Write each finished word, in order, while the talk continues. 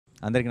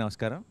అందరికీ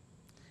నమస్కారం.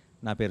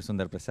 నా పేరు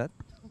సుందర్ ప్రసాద్.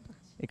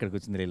 ఇక్కడికి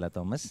వచ్చింది లీలా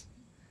థామస్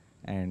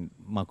అండ్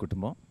మా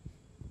కుటుంబం,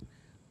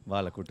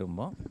 వాళ్ళ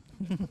కుటుంబం.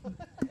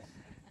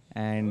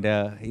 అండ్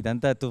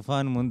ఇదంతా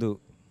తుఫాన్ ముందు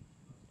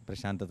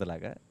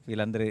ప్రశాంతతలాగా.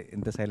 వీళ్ళందరూ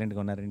ఇంత సైలెంట్గా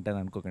ఉన్నారంటే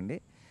అని అనుకోకండి.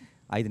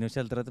 5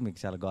 నిమిషాల తర్వాత మీకు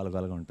చాలా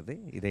గోలగోలగా ఉంటుంది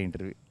ఇదే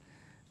ఇంటర్వ్యూ.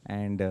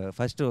 అండ్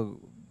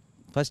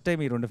ఫస్ట్ టైం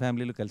ఈ 2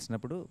 ఫ్యామిలీలు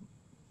కలిసినప్పుడు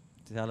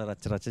చాలా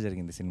రచ్చ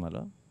జరిగింది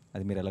సినిమాలో.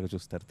 అది మీరు ఎలాగో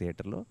చూస్తారు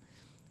థియేటర్లో.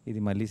 ఇది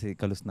మళ్ళీ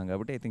కలుస్తున్నాం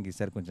కాబట్టి ఐ థింక్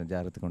ఈసారి కొంచెం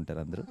జాగ్రత్తగా ఉంటారు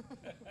అందరూ.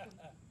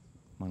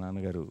 మా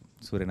నాన్నగారు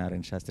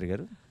సూర్యనారాయణ శాస్త్రి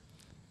గారు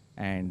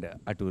అండ్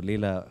అటు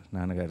లీలా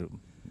నాన్నగారు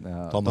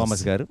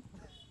థామస్ గారు,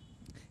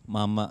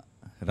 మా అమ్మ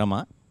రమ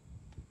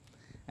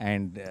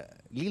అండ్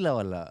లీలా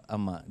వాళ్ళ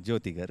అమ్మ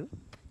జ్యోతి గారు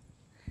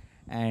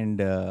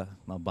అండ్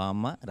మా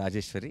బామ్మ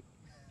రాజేశ్వరి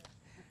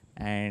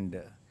అండ్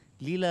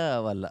లీలా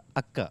వాళ్ళ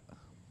అక్క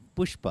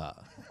పుష్ప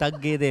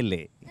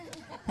తగ్గేదేలే.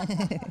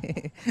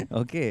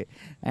 ఓకే.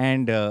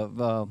 అండ్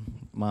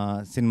మా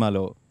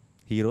సినిమాలో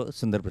హీరో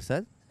సుందర్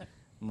ప్రసాద్,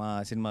 మా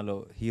సినిమాలో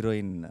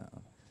హీరోయిన్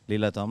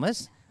లీలా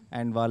థామస్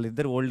అండ్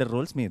వాళ్ళిద్దరు ఓల్డర్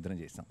రోల్స్ మీ ఇద్దరం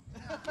చేసాం.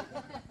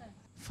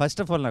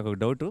 ఫస్ట్ ఆఫ్ ఆల్ నాకు ఒక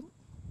డౌటు,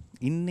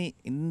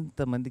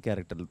 ఇంతమంది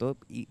క్యారెక్టర్లతో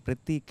ఈ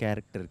ప్రతి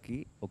క్యారెక్టర్కి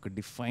ఒక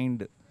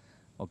డిఫైన్డ్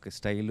ఒక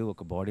స్టైలు,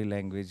 ఒక బాడీ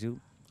లాంగ్వేజు,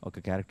 ఒక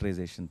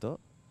క్యారెక్టరైజేషన్తో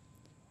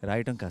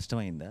రాయటం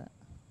కష్టమైందా?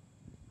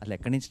 అసలు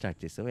ఎక్కడి నుంచి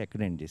స్టార్ట్ చేసావు,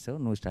 ఎక్కడ ఎండ్ చేసావు?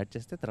 నువ్వు స్టార్ట్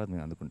చేస్తే తర్వాత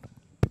మేము అందుకుంటాం.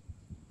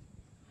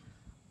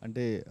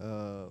 అంటే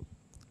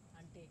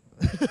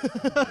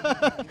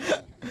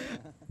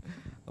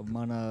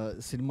మన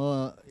సినిమా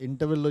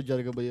ఇంటర్వెల్లో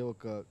జరగబోయే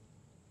ఒక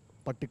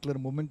పర్టికులర్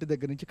మూమెంట్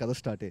దగ్గర నుంచి కథ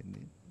స్టార్ట్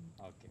అయింది.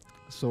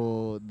 సో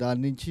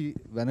దాని నుంచి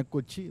వెనక్కి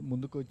వచ్చి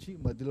ముందుకు వచ్చి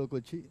మధ్యలోకి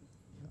వచ్చి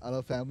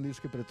అలా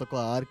ఫ్యామిలీస్కి ప్రతి ఒక్క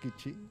ఆర్క్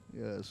ఇచ్చి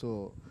సో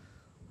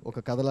ఒక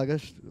కథలాగా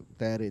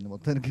తయారైంది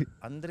మొత్తానికి.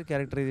 అందరి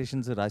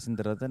క్యారెక్టరైజేషన్స్ రాసిన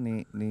తర్వాత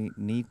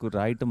నీకు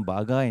రాయటం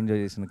బాగా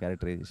ఎంజాయ్ చేసిన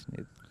క్యారెక్టరైజేషన్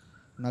ఏది?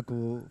 నాకు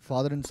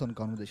ఫాదర్ అండ్ సన్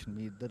కాన్వర్జేషన్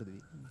మీ ఇద్దరిది.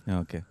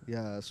 ఓకే.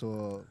 యా. సో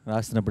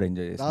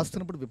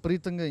రాస్తున్నప్పుడు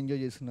విపరీతంగా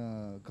ఎంజాయ్ చేసిన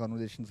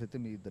కాన్వర్జేషన్స్ అయితే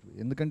మీ ఇద్దరు.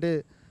 ఎందుకంటే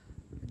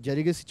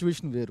జరిగే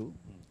సిచ్యువేషన్ వేరు,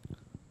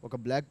 ఒక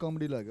బ్లాక్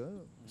కామెడీ లాగా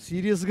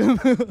సీరియస్గా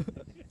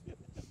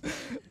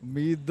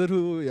మీ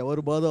ఇద్దరు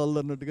ఎవరు బాధ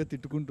అన్నట్టుగా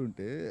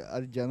తిట్టుకుంటుంటే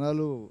అది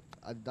జనాలు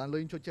దానిలో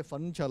నుంచి వచ్చే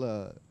ఫన్ చాలా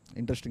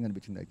ఇంట్రెస్టింగ్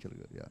అనిపించింది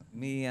యాక్చువల్గా. యా.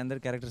 మీ అందరి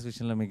క్యారెక్టర్స్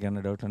విషయంలో మీకు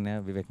ఏమైనా డౌట్ ఉన్నాయా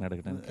వివేక్ని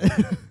అడగడానికి?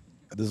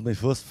 This is my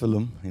first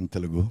film in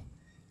Telugu.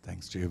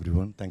 Thanks to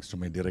everyone. Thanks to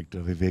my director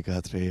Vivek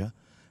Atreya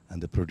and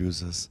the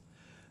producers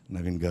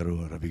Naveen Garu,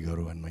 Ravi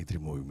Garu and my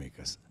 3 movie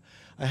makers.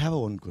 I have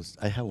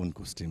one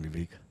question,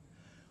 Vivek.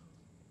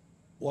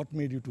 What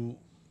made you to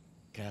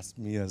cast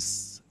me as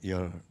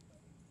your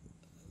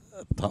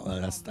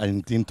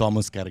in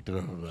Thomas character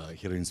or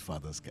heroine's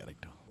father's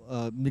character?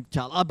 మీకు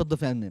చాలా పెద్ద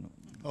fan నేను.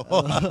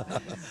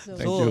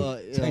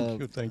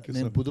 Thank you.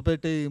 నేను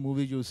పుదుపేట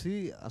movie చూసి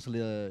అసలు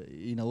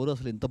ఈ నవ్వురు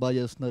అసలు ఎంత బాగా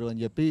చేస్తున్నారు అని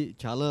చెప్పి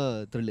చాలా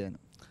థ్రిల్ అయ్యాను.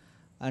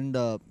 And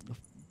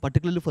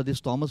particularly for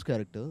this Thomas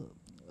character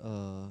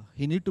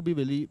he need to be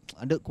very,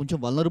 అంటే కొంచెం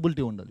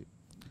వల్నరబిలిటీ ఉండాలి.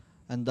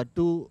 And that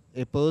to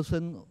A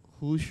person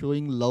who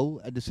sowing love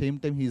at the same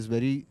time he is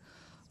very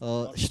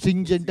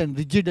stringent and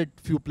rigid at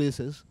few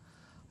places.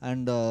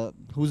 And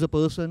whose a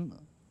person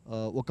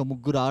ఒక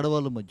ముగ్గురు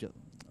ఆడవాళ్ళ మధ్య,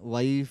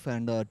 wife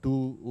and 2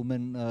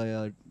 women,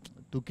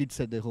 2 kids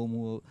at the home.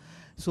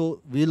 So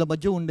వీళ్ళ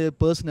మధ్య ఉండే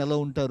person ఎలా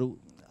ఉంటారు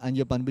అని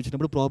చెప్పి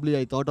అనిపించినప్పుడు probably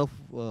I thought of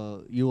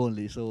you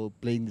only. So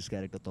playing this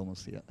character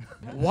Thomas.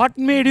 What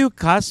made you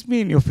cost me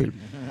in your film?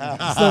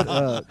 Sir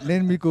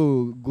నేను మీకు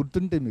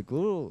గుర్తుంటే మీకు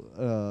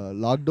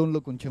లాక్డౌన్లో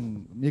కొంచెం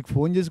మీకు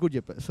ఫోన్ చేసి కూడా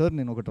చెప్పాను, సార్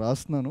నేను ఒకటి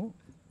రాస్తున్నాను,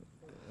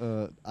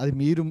 అది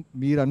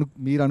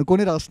మీరు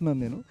అనుకొని రాస్తున్నాను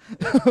నేను.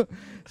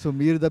 సో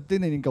మీరు తప్పితే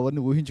నేను ఇంకా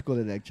అవన్నీ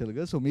ఊహించుకోలేదు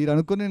యాక్చువల్గా. సో మీరు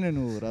అనుకుని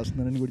నేను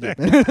రాస్తున్నానని కూడా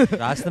చెప్పాను.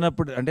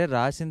 రాస్తున్నప్పుడు అంటే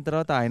రాసిన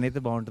తర్వాత ఆయన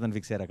అయితే బాగుంటుందని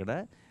ఫిక్స్ అయ్యారు. అక్కడ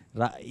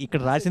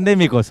ఇక్కడ రాసిందే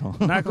మీకోసం.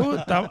 నాకు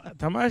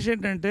తమాష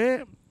ఏంటంటే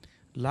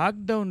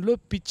లాక్డౌన్లో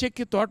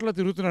పిచ్చెక్కి తోటలో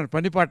తిరుగుతున్నాను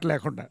పని పాట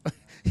లేకుండా.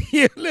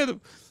 ఏం లేదు,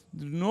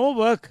 no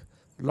work,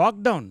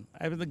 lockdown.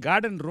 I was the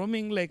garden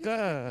roaming like a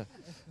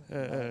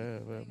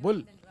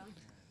bull.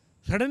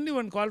 Suddenly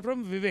one call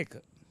from Vivek.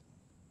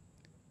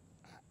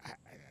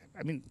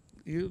 I mean,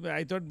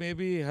 I thought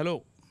maybe, hello.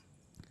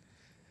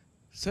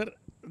 Sir,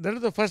 that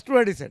is the first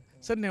word he said.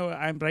 Sir,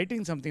 I am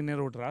writing something,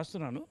 నేను ఒకటి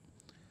రాస్తున్నాను,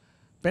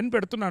 pen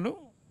పెడుతున్నాను,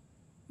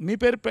 మీ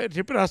పేరు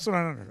చెప్పి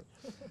రాస్తున్నాను అన్నాడు.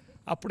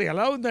 అప్పుడు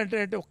ఎలా ఉందంటే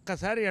అంటే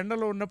ఒక్కసారి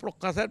ఎండలో ఉన్నప్పుడు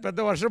ఒక్కసారి పెద్ద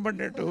వర్షం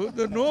పడినట్టు,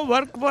 no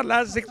work for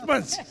last 6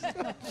 months.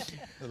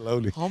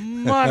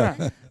 అమ్మారా.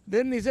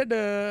 Then ఈ సెడ్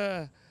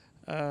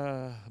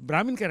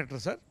బ్రాహ్మిన్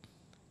క్యారెక్టర్ సార్,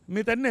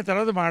 మీ తన్ని నేను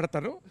తర్వాత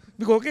మాడతాను,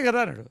 మీకు ఓకే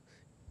కదా అన్నాడు.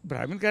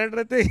 బ్రాహ్మిన్ క్యారెక్టర్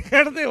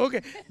అయితే ఓకే,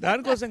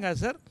 దానికోసం కాదు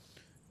సార్,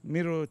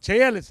 మీరు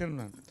చేయాలి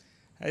cinema.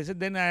 I said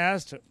then I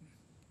asked,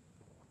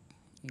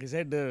 he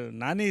said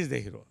Nani is the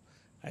hero.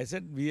 I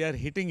said we are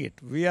hitting it,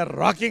 we are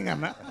rocking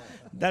Anna.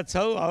 That's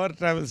how our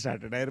travel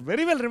started. I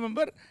very well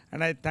remember,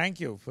 and I thank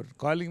you for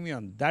calling me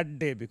on that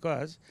day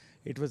because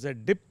it was a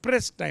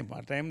depressed time.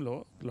 Our time lo,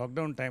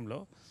 lockdown time lo,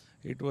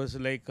 it was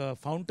like a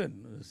fountain,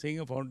 seeing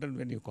a fountain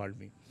when you called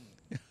me.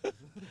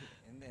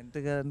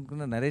 ఎంతగా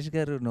అనుకున్నా నరేష్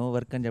గారు no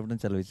work అని చెప్పడం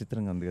చాలా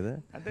విచిత్రంగా ఉంది కదా.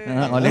 అంటే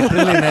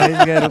లిటరల్లీ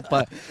నరేష్ గారు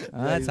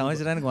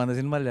సంవత్సరానికి 100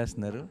 సినిమాలు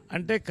చేస్తున్నారు.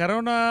 అంటే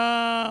corona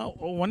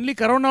only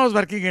corona was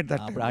working at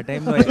that. అప్పుడు ఆ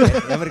టైంలో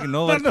ఎవరికి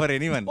no work for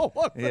anyone.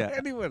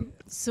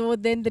 So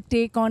then the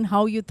take on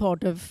how you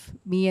thought of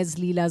me as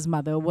Leela's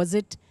mother, was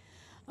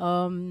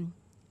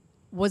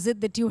it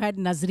that you had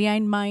Nazriya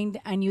in mind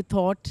and you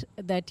thought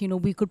that, you know,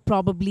 we could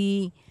probably,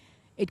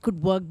 it could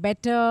work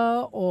better,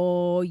 or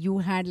you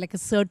had like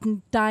a certain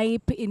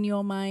type in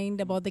your mind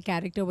about the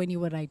character when you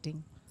were writing?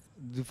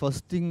 The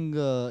first thing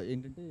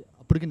ఏంటంటే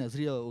అప్పటికి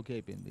Nazriya okay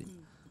అయిపోయింది.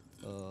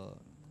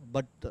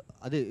 But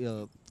అదే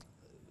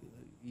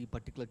ఈ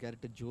particular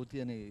character జ్యోతి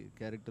అనే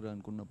character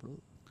అనుకున్నప్పుడు,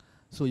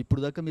 so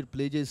ఇప్పుడు దాకా మీరు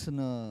ప్లే చేసిన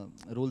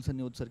రోల్స్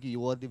అన్నీ వచ్చేసరికి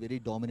you are the very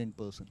dominant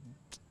person.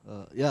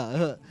 Yeah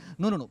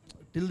no no no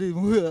till the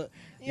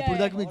ఇప్పుడు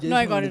దాకా మీరు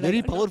చేసిన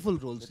very powerful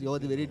roles, you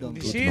are the very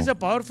dominant. She is a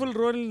powerful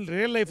role in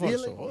real life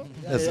also.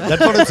 Yes,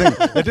 that's what I'm saying.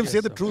 Let him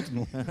say the truth.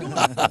 No.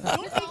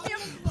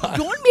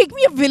 Don't make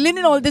me a villain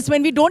in all this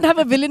when we don't have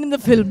a villain in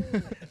the film.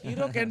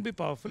 Hero can be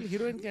powerful,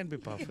 heroine can be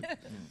powerful.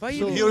 Why So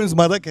you heroine's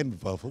mother can be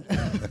powerful.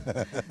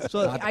 So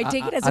I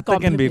take it as a Atta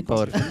can be compliment.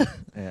 powerful.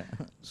 Yeah.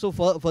 So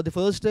for the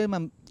first time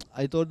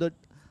I thought that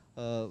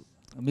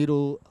మీరు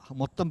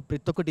మొత్తం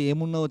ప్రతి ఒక్కటి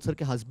ఏమున్నా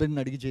వచ్చరికి హస్బెండ్ని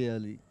అడిగి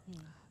చేయాలి.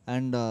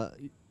 And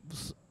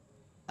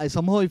I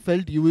somehow I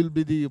felt you will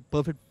be the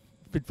perfect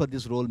fit for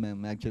this role, ma'am,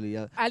 actually.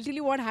 Yeah. I'll tell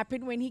you what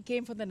happened when he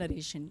came for the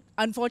narration.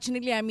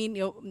 Unfortunately, I mean,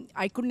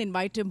 I couldn't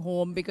invite him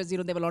home because, you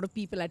know, there were a lot of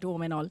people at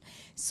home and all.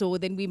 So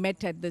then we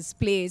met at this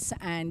place,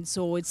 and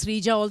so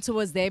Srija also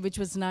was there, which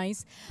was nice.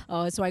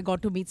 So I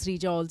got to meet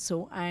Srija also,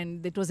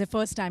 and it was the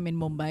first time in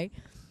Mumbai.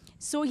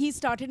 So he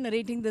started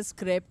narrating the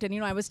script, and, you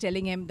know, I was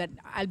telling him that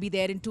I'll be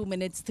there in 2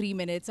 minutes, 3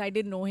 minutes. I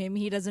didn't know him,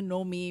 he doesn't know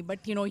me, but,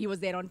 you know, he was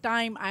there on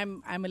time.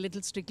 I'm a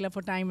little stickler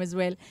for time as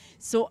well.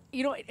 So,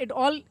 you know, it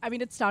all, I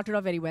mean, it started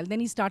off very well.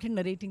 Then he started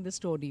narrating the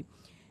story.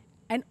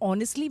 And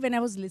honestly, when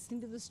I was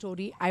listening to the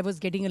story, I was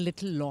getting a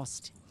little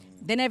lost.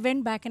 Then I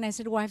went back and I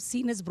said, oh, I've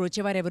seen his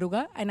Brochevar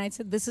Evaruga. And I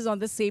said, this is on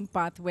the same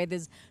path where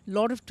there's a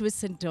lot of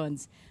twists and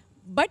turns.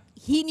 But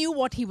he knew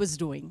what he was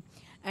doing.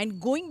 And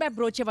going by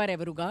Brochevar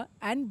Evaruga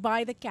and by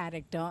the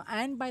character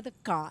and by the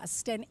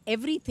cast and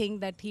everything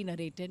that he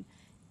narrated,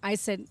 I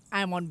said,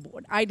 I'm on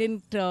board. I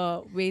didn't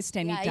waste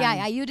any time.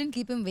 Yeah, you didn't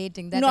keep him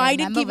waiting. That No, I I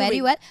didn't remember keep him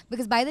very waiting. well,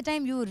 because by the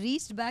time you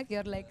reached back,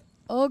 you're like,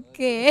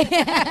 okay.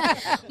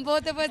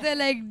 Both of us are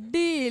like,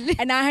 deal.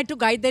 And I had to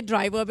guide that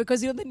driver because,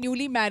 you know, the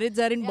newly marrieds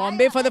are in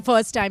Bombay for the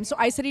first time. So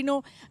I said, you know,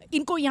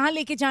 inko yahan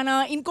leke jana,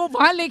 inko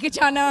wahan leke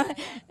jana.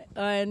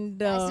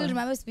 And I still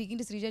remember speaking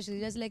to Srija.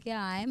 Srija's like,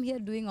 yeah, I am here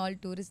doing all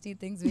touristy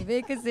things.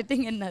 Vivek is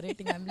sitting and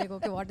narrating. I'm like,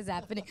 okay, what is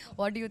happening?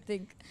 What do you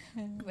think?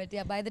 But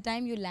yeah, by the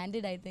time you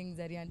landed, I think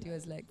Zaryanti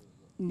was like,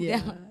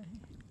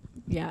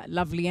 yeah,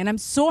 lovely. And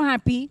I'm so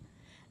happy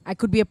I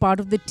could be a part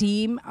of the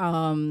team.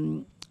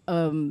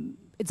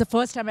 It's the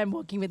first time I'm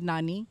working with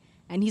Nani,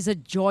 and he's a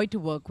joy to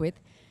work with.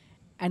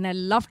 And I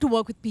love to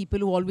work with people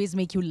who always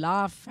make you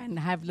laugh and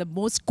have the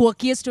most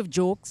quirkiest of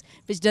jokes,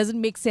 which doesn't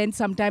make sense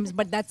sometimes,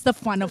 but that's the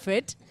fun of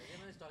it.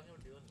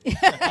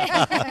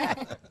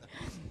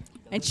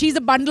 And she's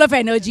a bundle of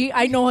energy.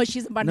 I know her,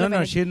 she's a bundle of No,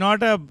 energy. she's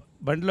not a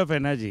bundle of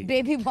energy.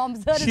 baby bomb,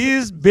 sir. She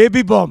is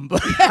baby bomb.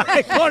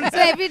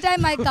 So every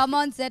time I come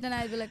on set and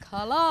I'll be like,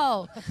 hello.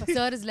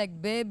 Sir is like,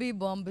 baby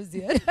bomb is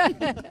here.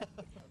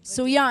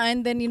 So yeah, and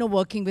then, you know,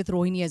 working with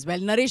Rohini as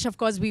well. Naresh, of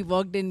course, we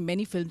worked in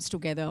many films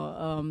together.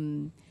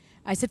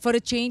 I said, for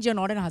a change, you're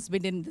not a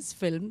husband in this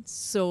film.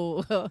 So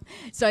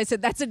so I said,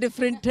 that's a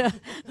different,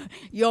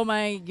 you're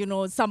my, you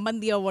know,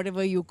 sambandhi or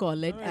whatever you call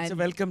it. It's a And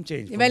welcome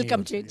change. for me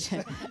welcome also. change.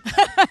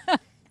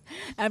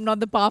 I'm not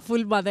the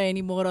powerful mother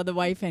anymore or the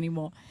wife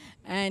anymore.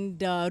 And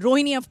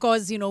Rohini, of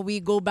course, you know, we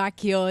go back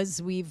years.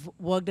 We've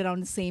worked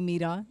around the same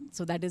era.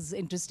 So that is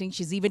interesting.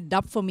 She's even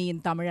dubbed for me in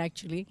Tamil,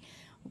 actually.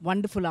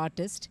 Wonderful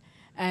artist.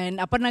 And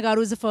Aparna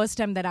Garu is the first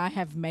time that I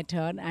have met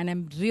her. And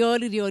I'm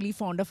really, really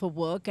fond of her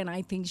work. And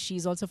I think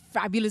she's also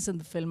fabulous in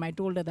the film. I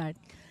told her that.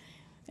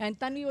 And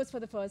Tanvi was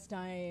for the first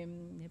time.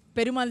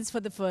 Perumal is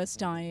for the first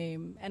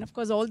time. And of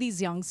course, all these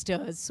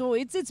youngsters. So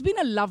it's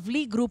been a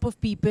lovely group of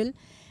people.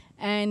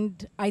 And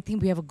I think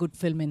we have a good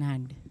film in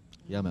hand.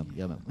 Yeah ma'am,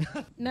 yeah ma'am.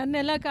 నన్ను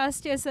ఎలా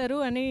cost చేశారు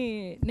అని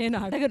నేను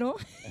అడగను,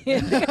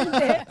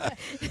 ఎందుకంటే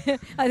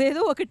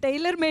అదేదో ఒక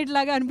tailor made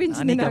లాగా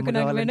అనిపించింది నాకు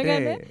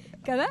వినగానే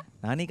కదా.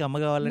 నానికి అమ్మ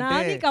కావాలంటే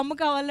నానికి అమ్మ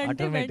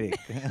కావాలంటే automatic.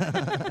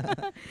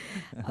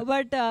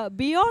 బట్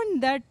బియాండ్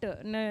దట్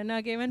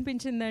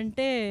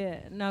నాకేమనిపించిందంటే,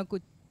 నాకు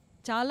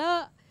చాలా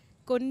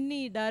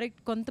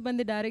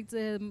కొంతమంది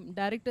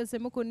డైరెక్టర్స్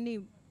ఏమో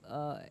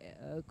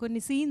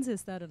కొన్ని సీన్స్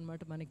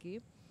ఇస్తారనమాట మనకి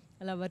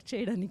అలా వర్క్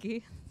చేయడానికి.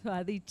 సో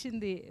అది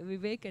ఇచ్చింది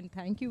Vivek, and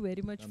thank you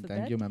very much for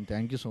thank you that. Ma'am,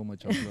 thank you so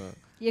much.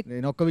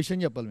 నేను ఒక్క విషయం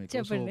చెప్పాలి మీకు.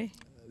 చెప్పండి.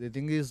 ది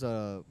థింగ్ ఈజ్,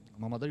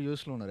 మా మదర్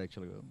యూఎస్లో ఉన్నారు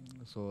యాక్చువల్గా.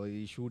 సో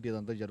ఈ షూట్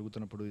ఇదంతా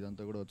జరుగుతున్నప్పుడు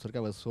ఇదంతా కూడా వచ్చరికి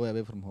I was so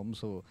away from home.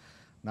 So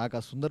నాకు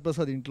ఆ సుందర్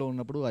ప్రసాద్ ఇంట్లో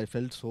ఉన్నప్పుడు I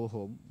felt so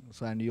home.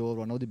 So and your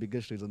one of the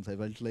biggest reasons. I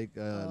felt like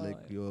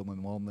your my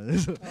mom.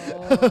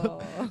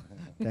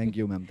 Thank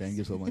you ma'am, thank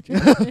you so much.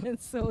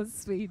 So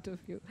sweet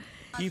of you.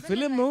 ఈ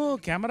film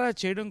camera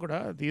చేయడం కూడా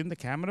దీని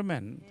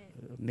cameraman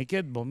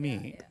Niket Bommi,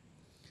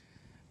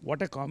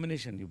 what a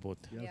combination you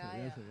both.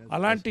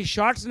 అలాంటి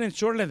shorts నేను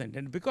చూడలేదండి.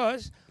 And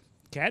because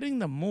carrying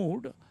the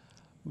mood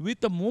with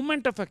the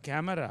movement of a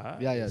camera,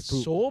 true.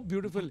 so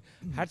beautiful.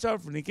 Hats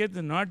off, Niket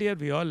is not here,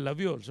 we all love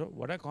you also.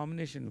 What a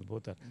combination you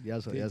both are.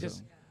 Yes sir, yes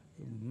sir.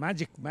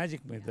 Magic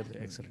made that.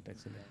 Excellent.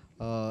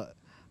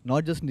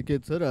 Not just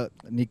Niket sir,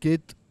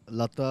 Niket,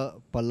 Lata,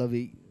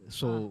 Pallavi,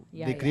 so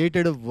yeah, they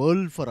created a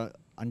world for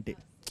Ante.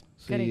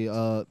 See,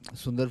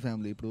 Sundar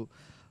family,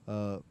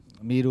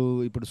 మీరు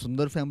ఇప్పుడు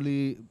Sundar family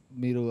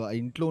మీరు ఆ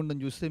ఇంట్లో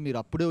ఉండని చూస్తే మీరు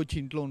అప్పుడే వచ్చి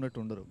ఇంట్లో ఉన్నట్టు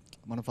ఉండరు.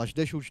 మనం ఫస్ట్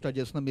డే షూట్ స్టార్ట్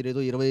చేస్తున్నా, మీరు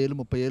ఏదో 20 ఏళ్ళు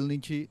 30 ఏళ్ళ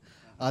నుంచి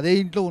అదే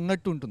ఇంట్లో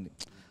ఉన్నట్టు ఉంటుంది.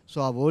 సో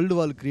ఆ వరల్డ్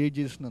వాళ్ళు క్రియేట్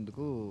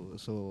చేసినందుకు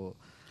so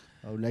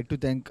I would like to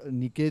thank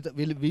Niket.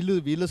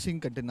 వీళ్ళ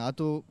సింక్ అంటే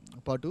నాతో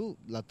పాటు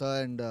లత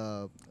అండ్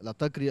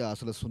లత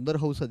అసలు సుందర్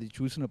హౌస్ అది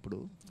చూసినప్పుడు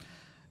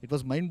ఇట్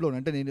వాస్ మైండ్ బ్లోన్.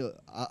 అంటే నేను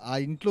ఆ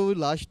ఇంట్లో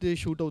లాస్ట్ డే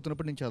షూట్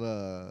అవుతున్నప్పుడు నేను చాలా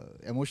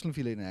ఎమోషనల్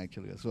ఫీల్ అయినా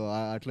యాక్చువల్గా. సో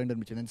అట్లాంటి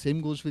అనిపించింది. And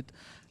same goes with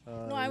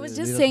No, I was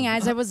just saying,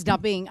 as I was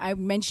dubbing, I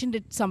mentioned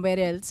it somewhere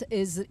else,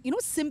 is,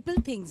 simple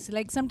things.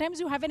 Like sometimes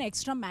you have an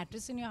extra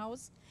mattress in your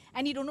house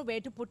and you don't know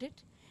where to put it.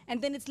 And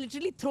then it's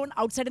literally thrown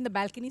outside in the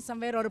balcony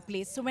somewhere or a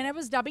place. So when I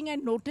was dubbing, I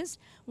noticed,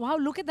 wow,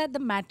 look at that,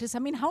 the mattress.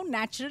 I mean, how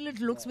natural it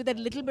looks with a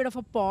little bit of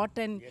a pot.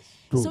 And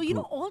so,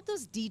 all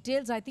those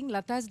details, I think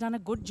Lata has done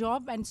a good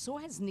job, and so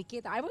has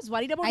Niket. I was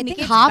worried about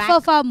Niket's think half back.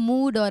 of our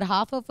mood or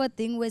half of our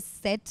thing was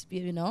set,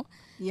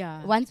 Yeah.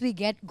 once we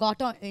got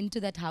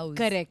into that house.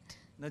 Correct.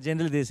 No,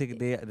 generally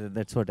they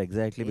that's what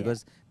exactly, because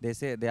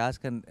they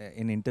ask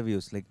in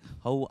interviews like,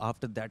 how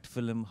after that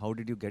film, how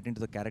did you get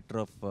into the character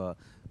of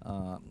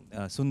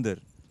Sundar,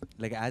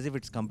 like as if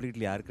it's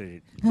completely our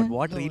credit, but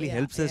what really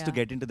helps us to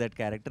get into that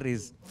character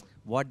is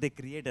what they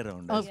create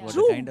around us, what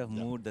True. the kind of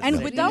mood, the And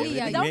setting, without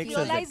everything makes us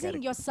that realizing,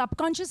 character. your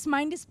subconscious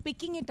mind is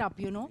picking it up,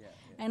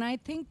 And I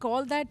think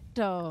all that,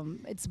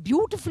 it's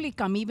beautifully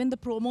come. Even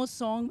the promo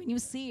song, when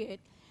you see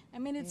it, I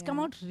mean, it's come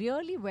out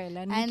really well.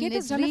 And And Niket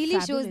has it done really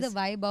a shows the fabulous.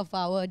 vibe of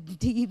our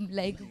team,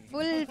 like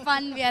full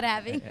fun we are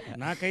having.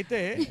 నాకైతే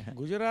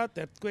గుజరాత్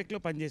ఎర్త్క్వేక్లో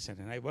పనిచేశాను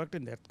నేను. I work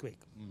in the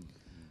earthquake.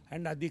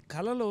 And అది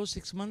కళలో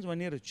 6 months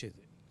 1 year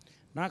వచ్చేది.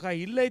 నాకు ఆ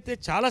ఇల్లు అయితే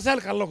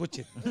చాలాసార్లు కళ్ళలోకి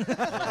వచ్చేది.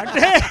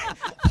 అంటే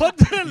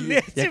పొద్దున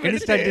లేచి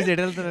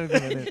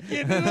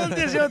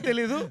చేసేవో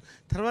తెలీదు.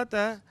 తర్వాత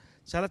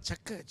చాలా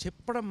చక్కగా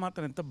చెప్పడం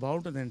మాత్రం ఎంత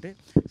బాగుంటుందంటే,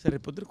 సరే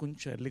పొద్దున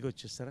కొంచెం ఎర్లీగా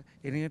వచ్చేస్తారా,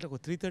 ఎన్ని గంటలకు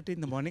 3:30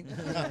 in the morning.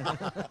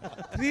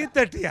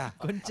 3:30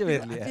 కొంచెం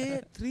early.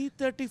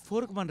 3:30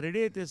 4కి మనం రెడీ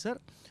అయితే సార్,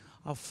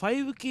 ఆ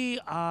 5కి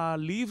ఆ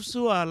లీవ్స్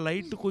ఆ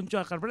లైట్ కొంచెం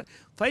అక్కడ పడి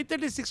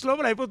 5:36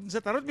 లోపల అయిపోతుంది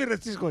సార్. తర్వాత మీరు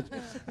రెస్ట్ తీసుకోవచ్చు.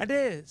 అంటే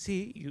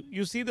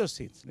యూ సీ దోస్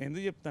సీన్స్. నేను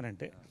ఎందుకు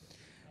చెప్తానంటే,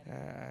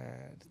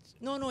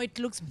 No, it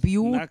looks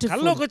beautiful.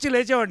 కళ్ళలోకి వచ్చి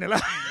లేచేవాడిని ఇలా.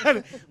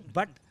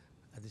 బట్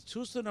అది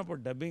చూస్తున్నప్పుడు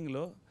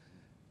డబ్బింగ్లో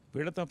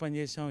వీళ్ళతో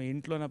పనిచేసాం,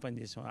 ఇంట్లోనే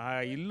పనిచేసాం. ఆ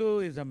ఇల్లు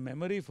is a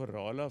memory for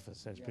all of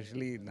us,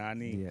 especially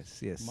Nani,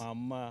 మా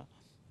అమ్మ,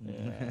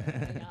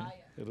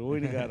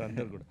 రోహిణి గారు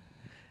అందరు కూడా.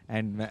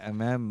 అండ్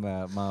మ్యామ్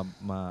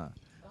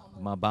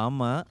మా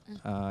బామ్మ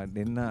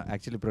నిన్న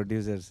యాక్చువల్లీ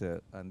ప్రొడ్యూసర్స్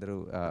అందరూ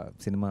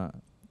సినిమా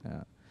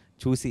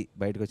చూసి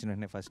బయటకు వచ్చిన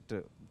వెంటనే ఫస్ట్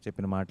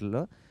చెప్పిన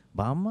మాటల్లో,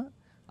 బామ్మ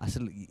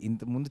అసలు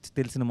ఇంత ముందు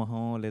తెలిసిన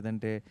మొహం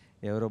లేదంటే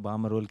ఎవరో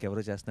బామ్మ రోల్కి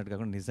ఎవరో చేస్తున్నట్టు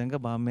కాకుండా నిజంగా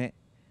బామ్మే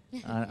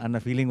అన్న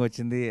ఫీలింగ్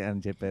వచ్చింది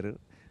అని చెప్పారు.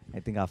 ఐ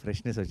థింక్ ఆ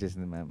ఫ్రెష్నెస్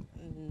వచ్చేసింది మ్యామ్.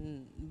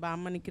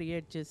 బామ్మని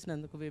క్రియేట్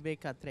చేసినందుకు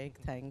వివేక్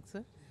అత్రేయకి థ్యాంక్స్.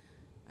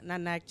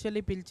 నన్ను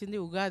యాక్చువల్లీ పిలిచింది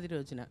ఉగాది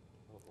రోజున.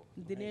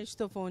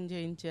 దినేష్తో ఫోన్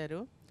చేయించారు,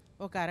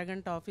 ఒక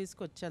అరగంట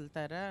ఆఫీస్కి వచ్చి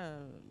వెళ్తారా,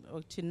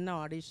 ఒక చిన్న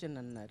ఆడిషన్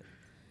అన్నారు.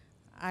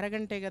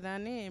 అరగంటే కదా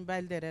అని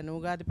బయలుదేరాను.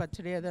 ఉగాది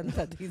పచ్చడి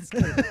అదంతా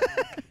తీసుకుని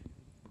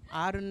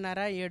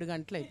 6:30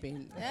 7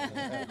 అయిపోయింది.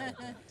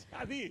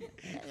 అది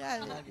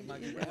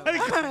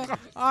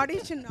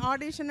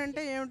ఆడిషన్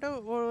అంటే ఏమిటో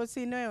ఓ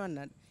సీన్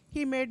ఏమన్నారు.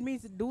 He made me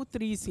do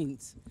 3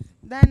 scenes.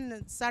 Then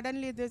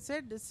suddenly they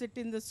said, sit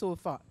in the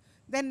sofa.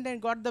 Then they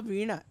got the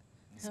veena.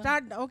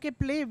 Start, okay,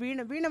 play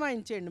veena. Veena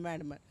వాయించేయండి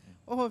madam.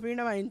 ఓహో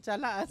వీణ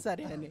వాయించాలా,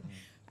 సరే అని.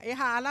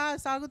 అలా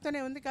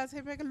సాగుతూనే ఉంది.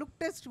 కాసేపు లుక్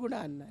టెస్ట్ కూడా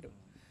అన్నారు.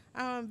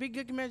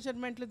 బిగ్కి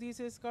మెజర్మెంట్లు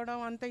తీసేసుకోవడం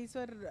అంత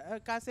ఈసారి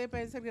కాసేపు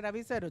అయ్యేసరికి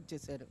రవి సార్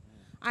వచ్చేసారు.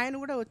 ఆయన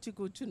కూడా వచ్చి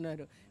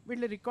కూర్చున్నారు.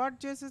 వీళ్ళు రికార్డ్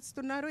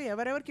చేసేస్తున్నారు,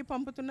 ఎవరెవరికి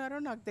పంపుతున్నారో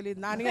నాకు తెలియదు.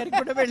 నాన్నగారికి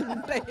కూడా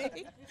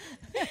వెళ్ళుంటాయి,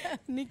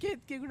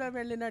 నికేత్కి కూడా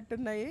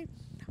వెళ్ళినట్టున్నాయి.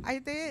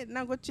 అయితే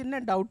నాకు చిన్న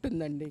డౌట్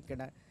ఉందండి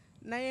ఇక్కడ.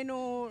 నేను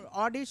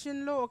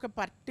ఆడిషన్లో ఒక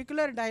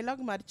పర్టికులర్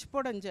డైలాగ్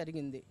మర్చిపోవడం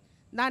జరిగింది.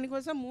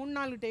 దానికోసం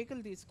 3-4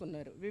 టేకులు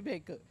తీసుకున్నారు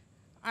వివేక్.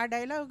 ఆ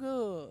డైలాగ్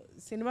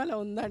సినిమాలో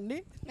ఉందండి?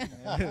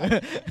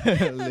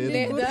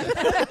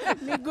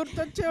 మీకు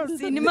గుర్తొచ్చే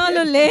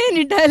సినిమాలో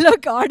లేని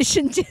డైలాగ్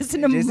ఆడిషన్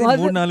చేసిన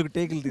 3-4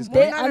 టేకులు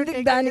తీసుకున్నాడు.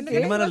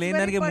 సినిమాలో లేని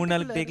దానికి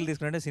 3-4 టేకులు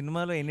తీసుకున్నాడు.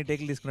 సినిమాలో ఎన్ని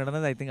టేకులు తీసుకున్నాడు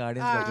అన్నది ఐ థింక్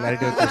ఆడియన్స్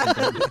క్లారిటీ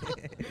వచ్చేసింది.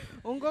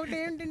 ఇంకొకటి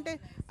ఏంటంటే,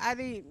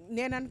 అది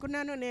నేను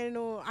అనుకున్నాను,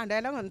 నేను ఆ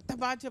డైలాగ్ అంత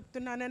బాగా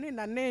చెప్తున్నానని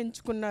నన్నే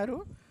ఎంచుకున్నారు,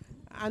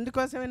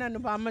 అందుకోసమే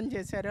నన్ను బామ్మని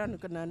చేశారు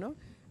అనుకున్నాను.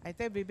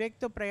 అయితే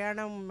వివేక్తో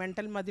ప్రయాణం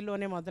మెంటల్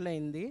మదిలోనే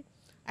మొదలైంది.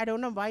 I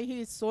don't know why he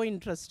is so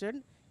interested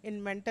in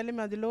mental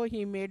మదిలో.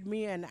 He made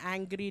me an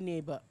angry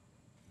neighbour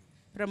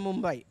from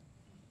Mumbai.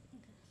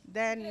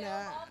 Then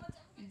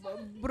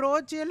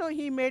బ్రోచేలో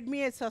he made me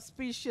A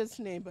suspicious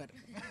neighbour.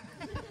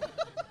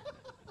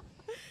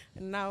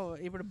 నా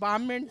ఇప్పుడు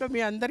బామ్మ ఏంటో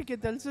మీ అందరికీ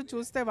తెలుసు,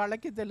 చూస్తే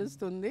వాళ్ళకి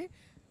తెలుస్తుంది.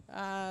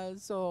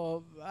 సో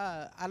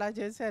అలా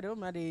చేశారు.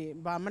 మరి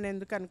బామ్మని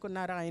ఎందుకు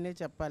అనుకున్నారో ఆయనే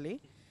చెప్పాలి.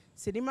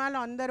 సినిమాలో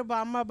అందరూ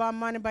బామ్మ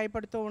బామ్మ అని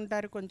భయపడుతూ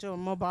ఉంటారు, కొంచెం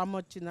అమ్మో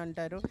బామ్మ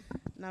వచ్చిందంటారు.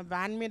 నా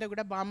వ్యాన్ మీద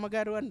కూడా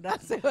బామ్మగారు అని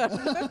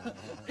రాసేవారు,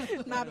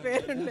 నా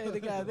పేరు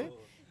ఉండేది కాదు.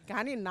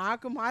 కానీ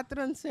నాకు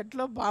మాత్రం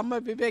సెట్లో బామ్మ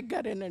వివేక్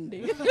గారేనండి.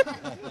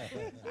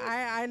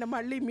 ఆయన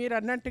మళ్ళీ మీరు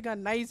అన్నట్టుగా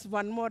నైస్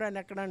వన్ మోర్ అని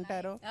ఎక్కడ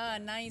అంటారు.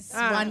 Nice.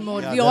 One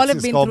more. We all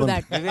have been through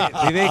that. Vivek,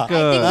 I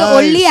think the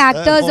only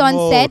actors on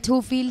set who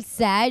feel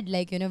sad,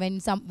 like, you know,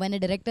 when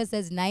a director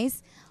says nice,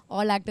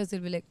 all actors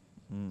will be like,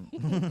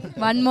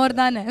 one more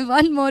than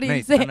one more he'll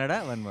nice. say. Kannada,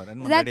 one more.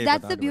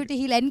 That's the beauty.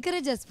 He'll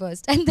encourage us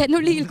first, and then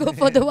only he'll go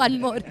for the one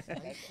more.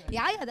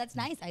 Yeah, that's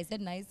nice. I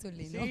said nice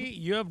only. No? See,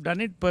 you have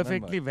done it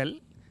perfectly well.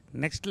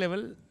 Next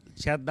level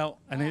చేద్దాం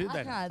అనేది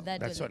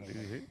that's what.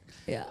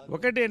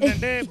 ఒకటి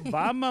ఏంటంటే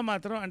బామ్మ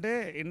మాత్రం అంటే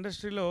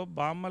ఇండస్ట్రీలో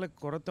బామ్మలకు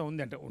కొరత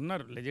ఉంది. అంటే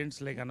ఉన్నారు లెజెండ్స్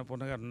లైక్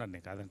అన్నపూర్ణ గారు ఉన్నారు,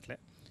 నేను కాదంట్లే,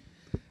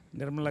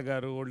 నిర్మల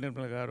గారు, ఓల్డ్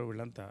నిర్మల గారు,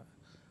 వీళ్ళంతా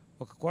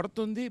ఒక కొరత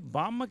ఉంది.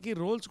 బామ్మకి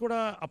రోల్స్ కూడా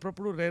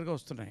అప్పుడప్పుడు రేర్గా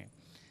వస్తున్నాయి.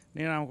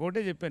 నేను ఆమెకు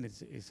ఒకటే చెప్పాను,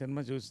 ఈ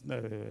సినిమా చూసిన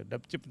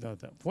డబ్ చెప్పిన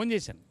తర్వాత ఫోన్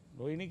చేశాను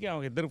రోహిణికి,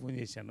 ఆమెకు ఇద్దరు ఫోన్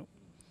చేశాను.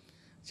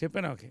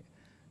 చెప్పాను ఓకే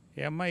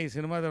ఏ అమ్మ ఈ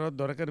సినిమా తర్వాత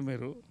దొరకరు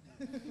మీరు,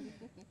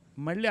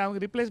 మళ్ళీ ఆమెకు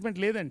రిప్లేస్మెంట్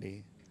లేదండి.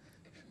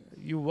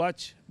 You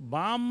watch.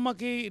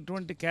 బామ్మకి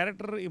ఇటువంటి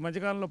క్యారెక్టర్ ఈ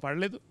మధ్యకాలంలో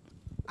పడలేదు.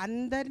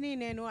 అందరినీ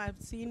నేను I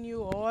seen you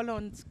all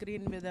on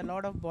screen with a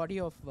lot of body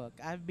of work.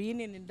 I been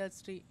in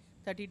industry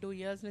 32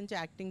 years నుంచి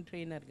యాక్టింగ్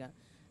ట్రైనర్గా.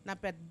 నా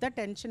పెద్ద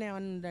టెన్షన్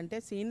ఏమనుందంటే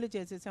సీన్లు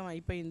చేసేసాం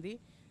అయిపోయింది,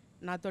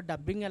 నాతో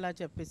డబ్బింగ్ ఎలా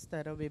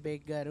చెప్పిస్తారో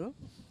వివేక్ గారు.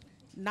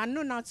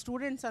 నన్ను నా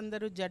స్టూడెంట్స్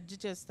అందరూ జడ్జ్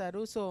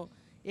చేస్తారు, సో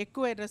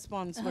ఎక్కువ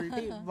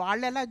రెస్పాన్సిబిలిటీ.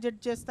 వాళ్ళు ఎలా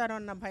జడ్జ్ చేస్తారో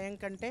అన్న భయం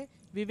కంటే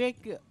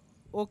వివేక్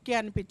ఓకే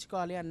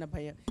అనిపించుకోవాలి అన్న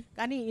భయం.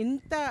 కానీ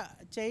ఇంత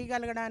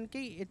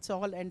చేయగలగడానికి it's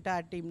all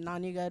entire team.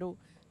 Nani గారు,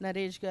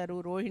 నరేష్ గారు,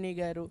 రోహిణి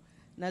గారు,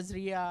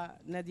 నజ్రియా,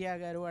 నదియా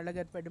గారు,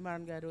 అళ్ళగారు,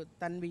 పెడిమాన్ గారు,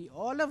 తన్వి,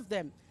 ఆల్ ఆఫ్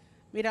దెమ్.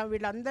 మీరు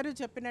వీళ్ళందరూ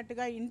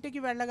చెప్పినట్టుగా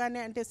ఇంటికి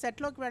వెళ్ళగానే, అంటే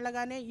సెట్లోకి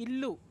వెళ్ళగానే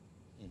ఇల్లు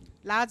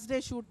లాస్ట్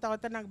డే షూట్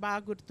తర్వాత నాకు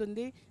బాగా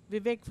గుర్తుంది,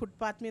 వివేక్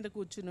ఫుట్పాత్ మీద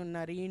కూర్చుని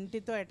ఉన్నారు, ఈ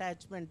ఇంటితో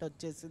అటాచ్మెంట్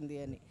వచ్చేసింది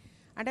అని.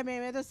 అంటే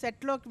మేమేదో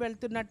సెట్లోకి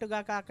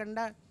వెళ్తున్నట్టుగా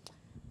కాకుండా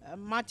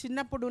మా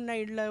చిన్నప్పుడు ఉన్న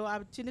ఇళ్ళు, ఆ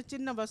చిన్న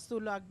చిన్న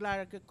వస్తువులు,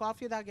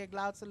 కాఫీ తాగే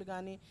గ్లాసులు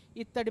కానీ,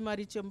 ఇత్తడి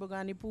మరి చెంబు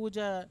కానీ, పూజ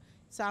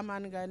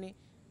సామాను కానీ,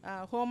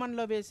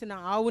 హోమంలో వేసిన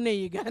ఆవు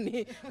నెయ్యి కానీ,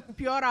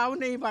 ప్యూర్ ఆవు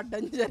నెయ్యి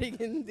పడ్డం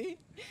జరిగింది.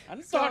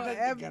 So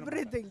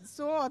everything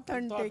so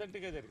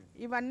authentic.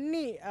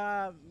 ఇవన్నీ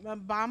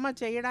బామ్మ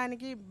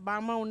చేయడానికి,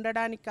 బామ్మ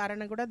ఉండడానికి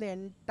కారణం కూడా the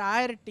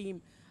entire team.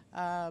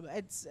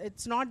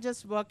 It's not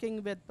just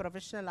working with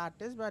professional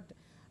artist, but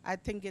I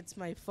think it's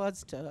my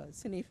first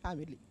cine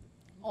family.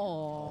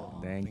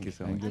 Thank you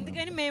so much.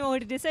 అందుకని మేము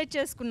ఒకటి డిసైడ్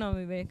చేసుకున్నాం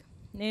వివేక్,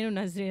 నేను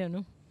నజ్రియాను.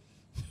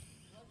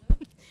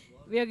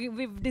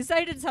 we've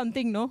decided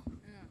something, no?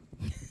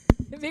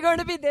 We're going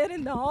to be there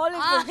in the hall.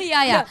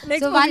 Yeah.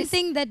 Next So movie. one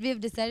thing that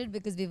we've decided,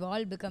 because we've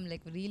all become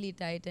like really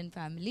tight and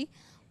family,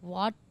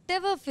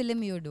 whatever film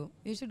you do,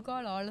 you should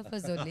call all of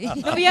us only.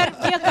 No, we are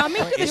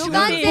coming to the You shooting.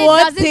 can't say Poor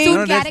it doesn't thing.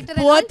 suit No, character.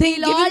 Poor and all. thing,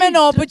 We'll give him all an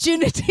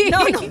opportunity.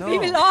 No, we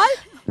will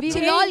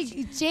all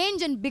change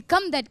and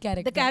become that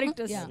character. the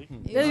characters.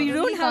 Yeah. You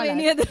don't have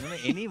any other. No,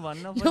 any one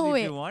of us, No if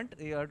way. you want,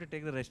 you have to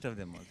take the rest of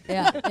them also.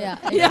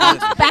 Yeah.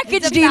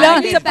 Package It's a deal.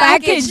 package. It's a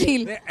package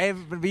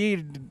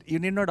deal. You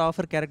need not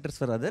offer characters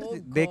for others.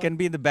 They can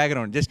be in the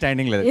background, just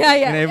standing like that.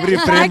 Yeah. In every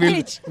frame,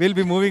 Package. we'll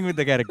be moving with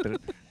the character.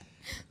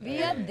 We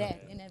are there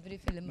in every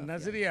film. of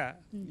Nazria,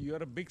 you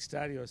are a big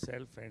star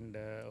yourself, and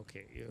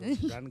okay,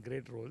 you've done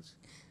great roles.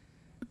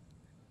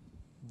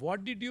 What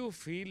did you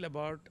feel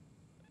about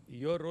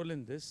your role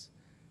in this,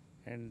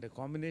 and the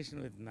combination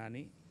with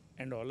Nani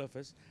and all of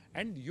us,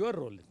 and your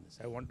role in this?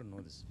 I want to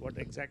know this. What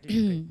exactly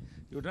you think?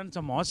 You've done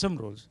some awesome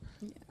roles.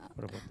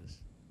 What about this?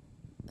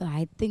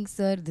 I think,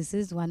 sir, this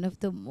is one of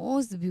the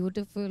most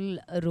beautiful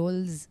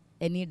roles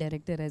any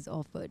director has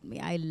offered me.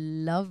 I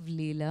love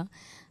Leela.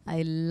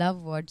 I love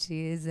what she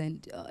is, and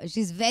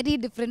she's very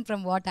different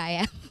from what I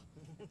am.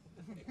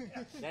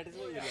 That is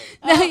what you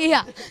love.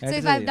 Yeah. That So is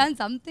if why I've done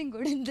something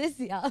good in this,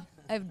 yeah,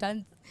 I've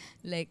done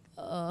like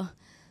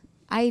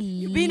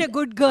You've been a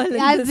good girl.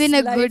 in I've this been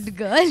a life. good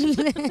girl.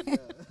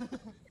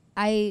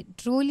 I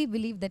truly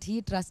believe that he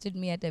trusted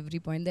me at every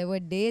point. There were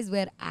days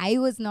where I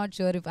was not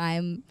sure if I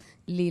am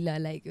Leela,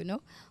 like, you know.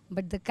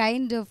 But the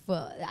kind of,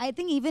 I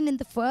think even in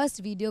the first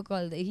video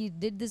call, he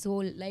did this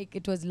whole, like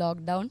it was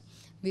lockdown.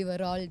 We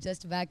were all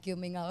just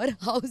vacuuming our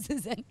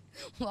houses and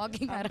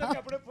walking around.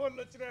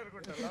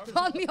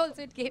 For me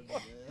also it came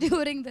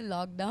during the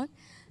lockdown.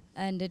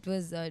 And it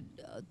was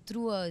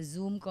through a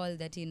Zoom call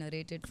that he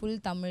narrated. Full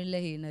Tamil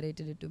he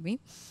narrated it to me.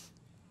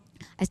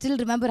 I still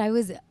remember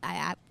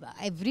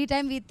every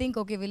time we think,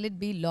 okay, will it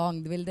be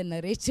long? Will the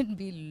narration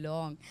be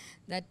long?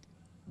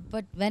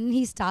 But when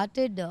he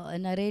started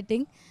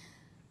narrating,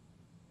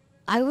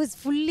 I was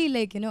fully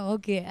like,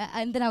 okay.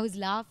 And then I was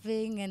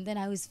laughing, and then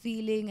I was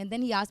feeling, and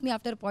then he asked me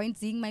after a point,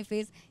 seeing my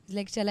face, he's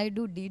like, shall I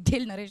do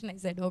detailed narration? I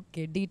said,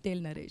 okay,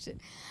 detailed narration.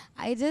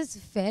 I just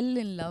fell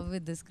in love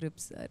with the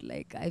script, sir.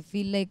 Like, I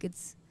feel like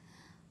it's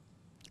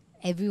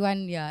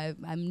everyone,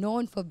 I'm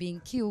known for being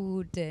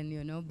cute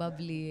and,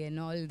 bubbly and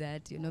all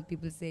that.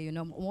 People say,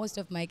 most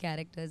of my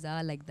characters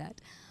are like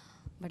that.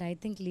 But I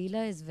think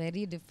Leela is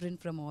very different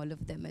from all of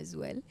them as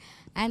well.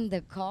 And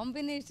the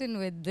combination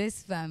with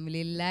this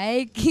family,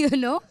 like,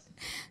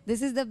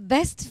 this is the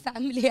best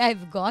family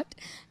I've got.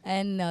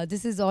 And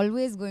this is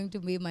always going to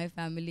be my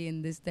family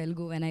in this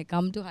Telugu. When I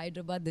come to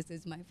Hyderabad, this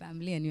is my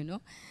family. And,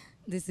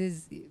 this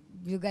is,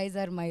 you guys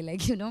are my,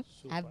 like,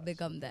 I've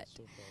become that.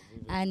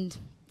 And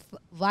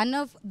one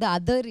of the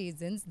other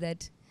reasons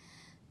that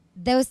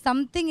there was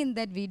something in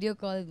that video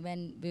call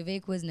when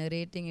Vivek was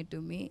narrating it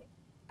to me,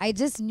 I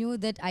just knew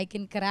that I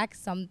can crack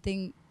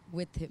something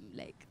with him.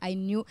 Like, I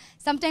knew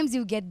sometimes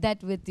you get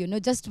that with,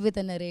 just with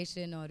a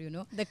narration or,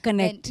 The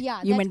connect.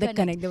 You meant the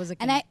connect. There was a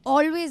connect. And I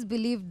always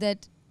believed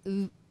that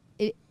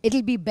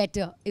it'll be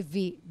better if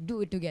we do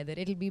it together.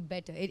 It'll be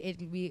better.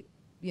 It'll be,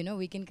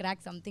 we can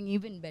crack something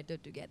even better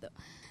together.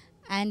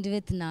 And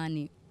with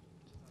Nani,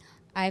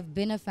 I've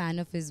been a fan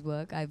of his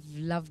work. I've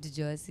loved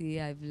Jersey.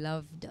 I've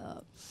loved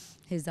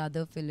his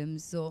other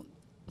films. So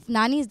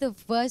Nani is the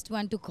first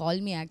one to call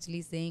me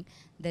actually saying,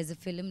 there's a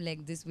film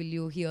like this, will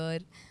you hear?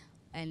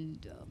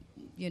 And,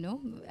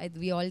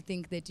 we all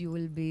think that you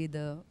will be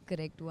the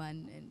correct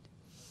one. And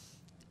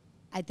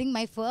I think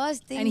my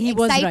first thing, And he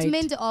was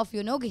excitement of,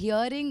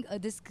 hearing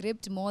the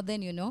script more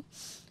than,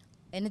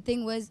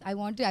 anything was, I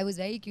was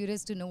very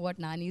curious to know what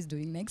Nani is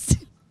doing next.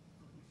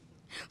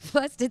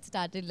 First it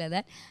started like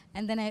that,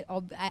 and then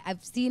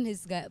I've seen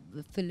his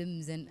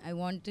films, and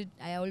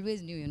I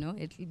always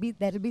knew,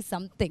 there'll be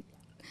something.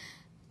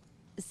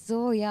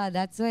 So yeah,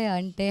 that's why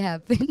Ante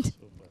happened.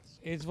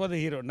 It's for the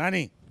hero.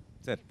 Nani,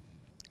 Sir.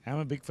 I'm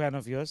a big fan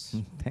of yours.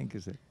 Thank you,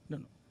 sir. No,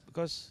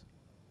 because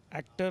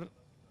actor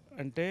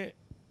ante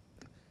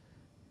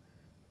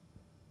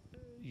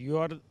you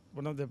are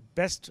one of the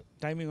best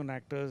timing on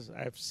actors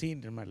I've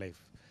seen in my life.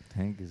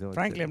 Thank you so much.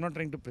 Frankly, sir. I'm not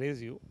trying to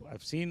praise you.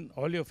 I've seen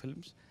all your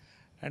films.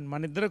 And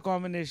maniddara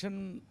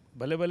combination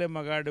bale bale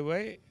magadu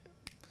vai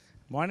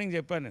morning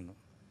చెప్పాను నేను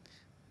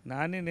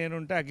నాని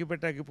నేనుంటే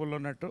అగ్గిపెట్టి అగ్గిపుల్ల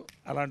ఉన్నట్టు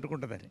అలా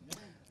అంటుకుంటుందని.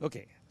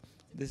 Okay,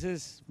 this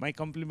is my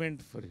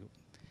compliment for you,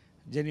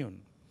 genuine.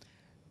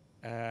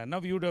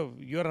 Now you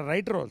are a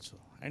writer also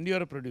and you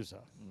are a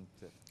producer.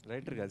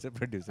 Writer కాదు sir,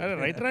 producer.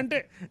 Writer అంటే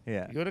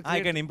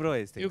I can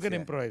improvise things. You can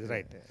improvise,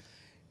 right.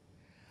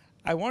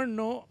 I want to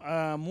know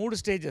mood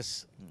stages.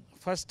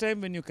 First time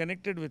when you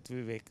connected with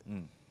Vivek.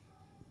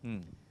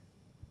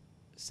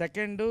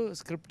 Second,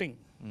 scripting.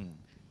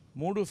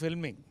 Mood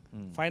filming.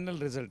 Final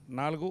result.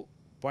 4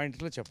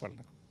 పాయింట్లు చెప్పాలి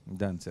నాకు.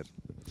 Done, sir.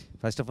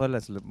 First of all,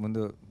 అసలు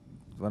ముందు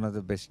one of the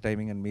best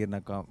timing and మీరు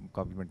నాకు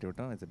complement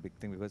ఇవ్వటం it's a big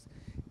thing. Because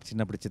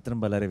చిన్నప్పుడు చిత్రం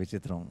బలారే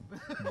విచిత్రం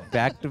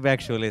బ్యాక్ టు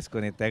బ్యాక్ షోలు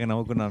వేసుకొని తెగ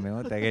నవ్వుకున్నాం మేము,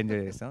 తెగ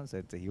ఎంజాయ్ చేస్తాం. So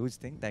it's a huge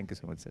thing. Thank you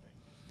so much sir.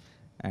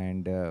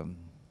 And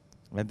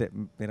అంతే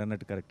మీరు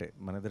అన్నట్టు కరెక్టే,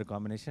 మన ఇద్దరు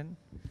కాంబినేషన్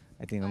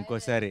ఐ థింక్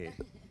ఇంకోసారి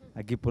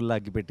అగ్గి పుల్ల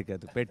అగ్గి పెట్టి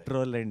కాదు,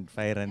 పెట్రోల్ అండ్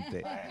ఫైర్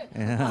అంతే.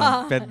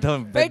 పెద్ద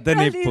పెద్ద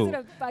నిప్పు.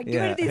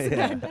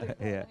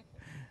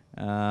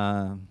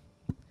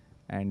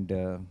 అండ్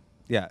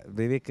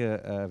వివేక్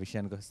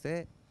విషయానికి వస్తే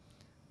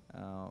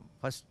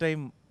ఫస్ట్ టైం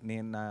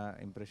నేను నా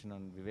impression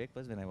on Vivek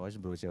was when I watch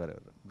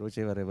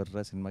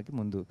బ్రోచేవరెవర్రా సినిమాకి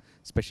ముందు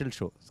special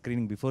show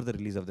screening before the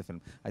release of the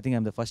film. I think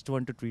I'm the first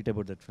one to tweet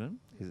about that film,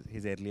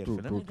 his earlier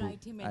film.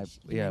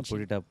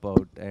 Put it up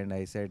out and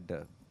I said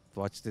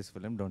watch this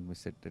film, don't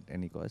miss it at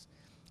any cost.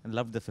 And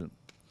love the film.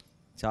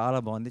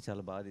 చాలా బాగుంది,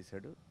 చాలా బాగా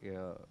తీశాడు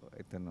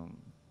ఇతను.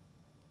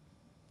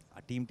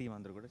 ఆ team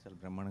అందరూ కూడా చాలా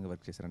బ్రహ్మాండంగా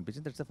వర్క్ చేశారు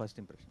అనిపించింది. That's the first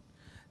impression.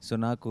 So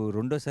నాకు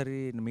రెండోసారి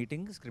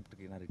మీటింగ్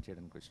స్క్రిప్ట్కి నరేట్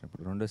చేయడానికి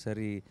వచ్చినప్పుడు,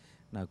 రెండోసారి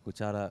నాకు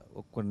చాలా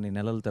కొన్ని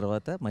నెలల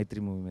తర్వాత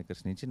మైత్రి మూవీ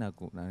మేకర్స్ నుంచి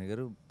నాకు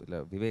నాన్నగారు ఇలా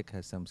వివేక్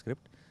హ్యాస్ సమ్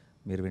స్క్రిప్ట్,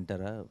 మీరు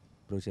వింటారా,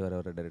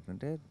 బ్రోచేవరెవర్ డైరెక్టర్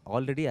అంటే.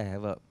 Already I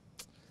have a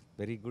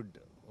very good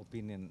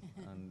opinion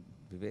on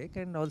Vivek.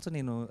 And also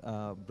నేను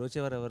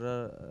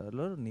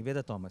బ్రోచేవరెవర్లో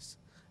నివేద థామస్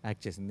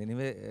యాక్ట్ చేసింది.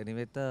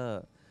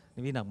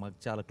 నివి మాకు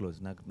చాలా క్లోజ్,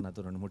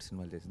 నాతో 2-3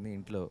 సినిమాలు చేసింది,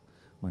 ఇంట్లో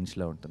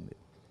మనిషిలా ఉంటుంది.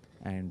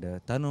 అండ్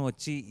తను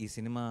వచ్చి ఈ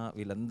సినిమా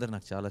వీళ్ళందరూ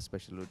నాకు చాలా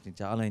స్పెషల్, నేను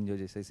చాలా ఎంజాయ్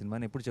చేసే ఈ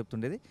సినిమాని ఎప్పుడు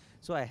చెప్తుండేది.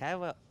 So I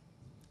have a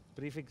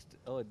prefixed,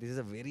 this is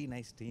a very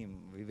nice team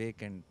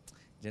Vivek. And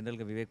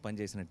జనరల్గా వివేక్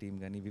పనిచేసిన టీం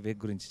కానీ వివేక్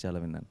గురించి చాలా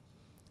విన్నాను.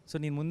 సో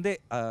నేను ముందే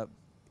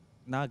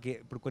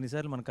ఇప్పుడు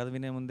కొన్నిసార్లు మన కథ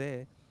వినే ముందే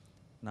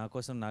నా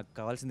కోసం నాకు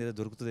కావాల్సింది ఏదో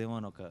దొరుకుతుందేమో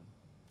అని ఒక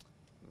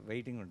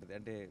వెయిటింగ్ ఉంటుంది.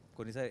 అంటే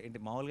కొన్నిసార్లు ఏంటి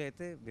మామూలుగా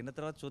అయితే విన్న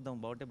తర్వాత చూద్దాం,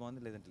 బాగుంటే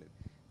బాగుంది లేదంటే లేదు.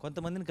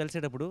 కొంతమందిని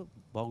కలిసేటప్పుడు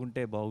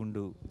బాగుంటే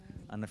బాగుండు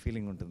అన్న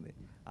ఫీలింగ్ ఉంటుంది.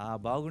 ఆ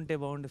బాగుంటే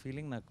బాగుండు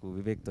ఫీలింగ్ నాకు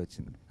వివేక్తో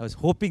వచ్చింది. I was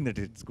hoping that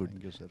it's good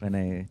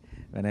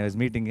when I was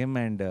meeting him.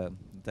 And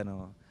తను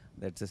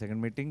That's the second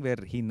meeting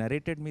where he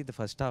narrated me the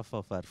first half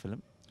of our film.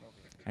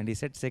 And he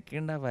said,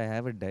 second half, I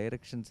have a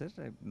direction, sir.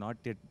 I'm not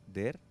yet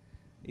there.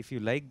 If you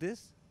like this,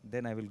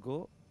 then I will go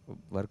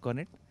work on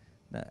it.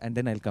 And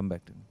then I'll come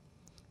back to you.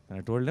 And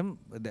I told him,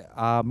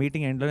 ఆ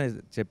meeting ఎండ్లో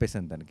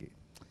చెప్పేసాను తనకి,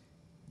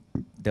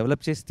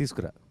 develop చేసి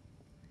తీసుకురా,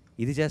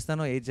 ఇది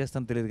చేస్తానో ఏది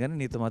చేస్తానో తెలియదు కానీ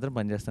నీతో మాత్రం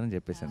పని చేస్తానని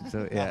చెప్పేసాను. So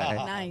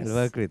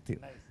work with you.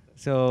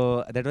 So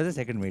that was the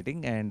second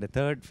meeting. And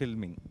third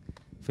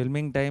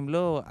filming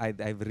టైంలో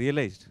I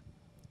realised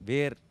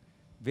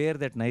where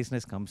that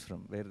niceness comes from,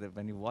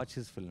 when you watch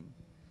his film,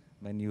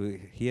 when you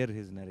hear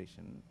his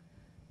narration,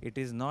 it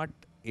is not,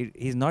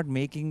 he's not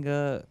making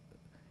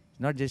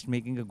not just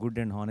making a good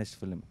and honest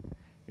film.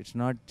 It's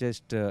not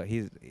just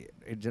he's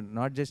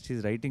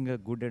writing a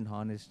good and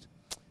honest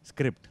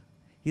script.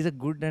 He's a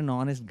good and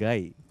honest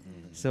guy.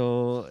 So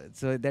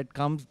that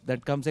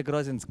comes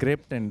across in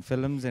script and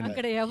films and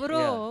అక్కడ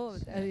ఎవరో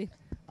అది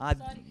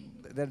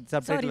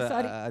subtitle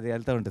అది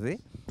వెళ్తూ ఉంటుంది,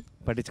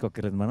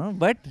 పట్టించుకోకర్లేదు మనం.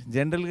 But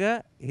జనరల్గా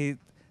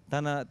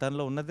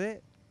తనలో ఉన్నదే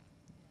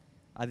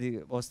అది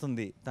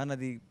వస్తుంది, తను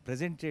అది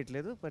ప్రజెంట్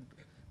చేయట్లేదు, బట్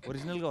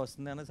ఒరిజినల్గా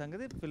వస్తుంది అన్న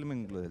సంగతి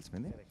ఫిల్మింగ్లో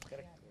తెలిసిపోయింది.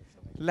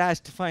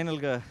 లాస్ట్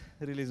ఫైనల్గా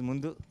రిలీజ్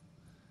ముందు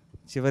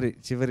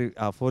చివరి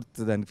ఆ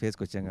ఫోర్త్ దానికి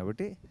ఫేస్కి వచ్చాం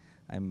కాబట్టి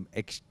I'm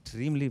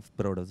extremely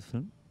proud of the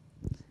film.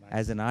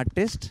 As an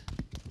artist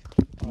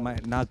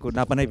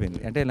నా పని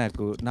అయిపోయింది. అంటే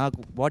నాకు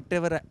what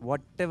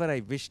ever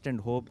I wished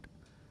and hoped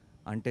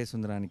అంటే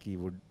సుందరానికి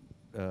would,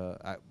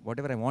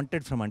 whatever I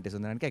wanted from Ante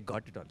Sundaraniki, I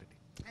got it already.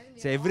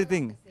 So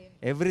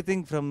everything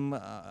from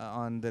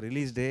on the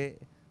release day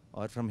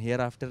or from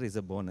hereafter is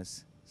a bonus.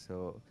 So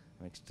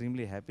I'm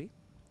extremely happy.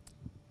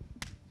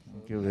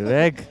 Thank you,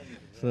 Vivek.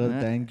 Sir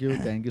thank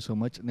you so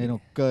much. నేను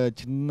ఒక్క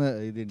చిన్న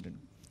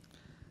ఇదేంటండి,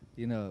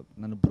 ఈయన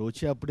నన్ను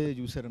బ్రోచి అప్పుడే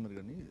చూశారన్నారు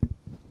కానీ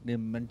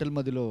నేను mental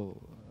మదిలో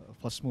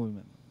ఫస్ట్ మూవీ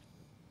మ్యాన్.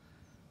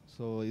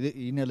 సో ఇదే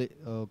ఈ నెల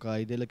ఒక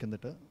 5 ఏళ్ల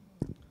కిందట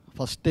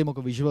ఫస్ట్ టైం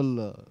ఒక విజువల్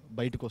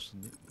బయటకు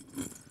వస్తుంది.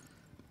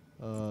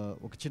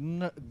 ఒక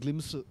చిన్న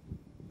గ్లిమ్స్,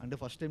 అంటే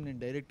ఫస్ట్ టైం నేను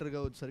డైరెక్టర్గా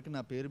వచ్చేసరికి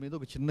నా పేరు మీద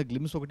ఒక చిన్న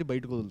గ్లిమ్స్ ఒకటి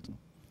బయటకు వదులుతుంది.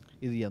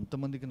 ఇది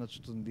ఎంతమందికి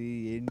నచ్చుతుంది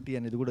ఏంటి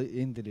అనేది కూడా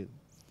ఏం తెలియదు.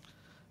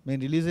 మేము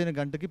రిలీజ్ అయిన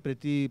గంటకి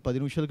ప్రతి 10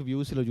 నిమిషాలకు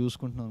వ్యూస్ ఇలా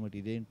చూసుకుంటున్నాం అనమాట.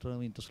 ఇదేంట్రా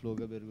ఇంత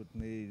స్లోగా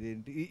పెరుగుతుంది,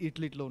 ఇదేంటి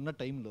ఇట్లా ఉన్న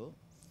టైంలో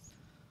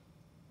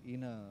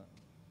ఈయన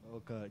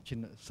ఒక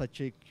చిన్న సచ్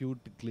ఏ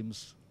క్యూట్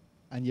గ్లిమ్స్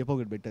అని చెప్పి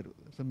ఒకటి పెట్టారు.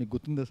 సో మీకు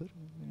గుర్తుందా సార్?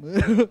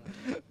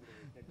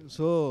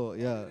 సో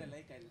యా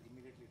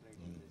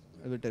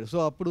పెట్టారు. సో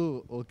అప్పుడు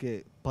ఓకే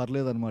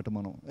పర్లేదన్నమాట,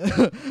 మనం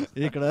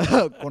ఇక్కడ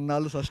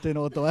కొన్నాళ్ళు సస్టైన్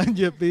అవుతాం అని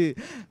చెప్పి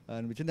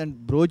అనిపించింది. అండ్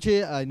బ్రోచే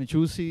ఆయన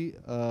చూసి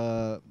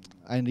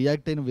ఆయన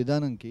రియాక్ట్ అయిన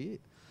విధానంకి,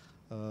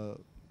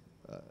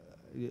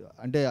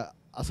 అంటే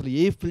అసలు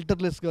ఏ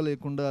ఫిల్టర్లెస్గా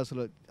లేకుండా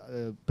అసలు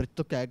ప్రతి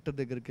ఒక్క యాక్టర్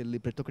దగ్గరికి వెళ్ళి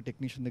ప్రతి ఒక్క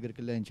టెక్నీషియన్ దగ్గరికి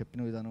వెళ్ళి ఆయన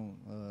చెప్పిన విధానం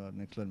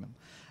నెక్స్ట్ లెవెల్ మ్యామ్.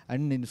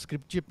 అండ్ నేను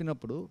స్క్రిప్ట్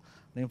చెప్పినప్పుడు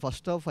నేను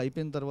ఫస్ట్ హాఫ్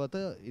అయిపోయిన తర్వాత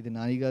ఇది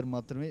నాని గారు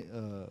మాత్రమే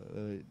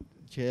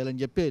చేయాలని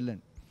చెప్పి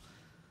వెళ్ళాను.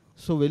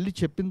 సో వెళ్ళి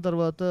చెప్పిన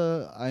తర్వాత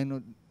ఆయన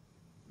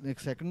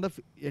నెక్స్ట్ సెకండ్ హాఫ్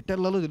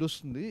ఎటర్లలో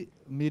తెలుస్తుంది,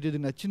 మీరు ఇది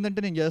నచ్చిందంటే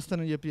నేను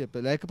చేస్తానని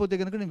చెప్పాను, లేకపోతే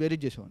కనుక నేను వేరే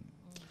చేసేవాడిని.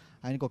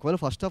 ఆయనకు ఒకవేళ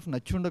ఫస్ట్ హాఫ్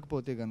నచ్చి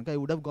ఉండకపోతే కనుక I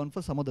would have gone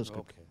for some other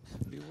script.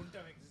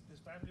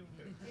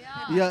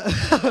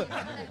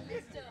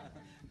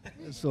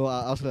 So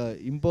అసలు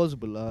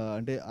ఇంపాసిబుల్.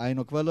 అంటే ఆయన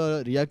ఒకవేళ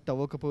రియాక్ట్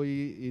అవ్వకపోయి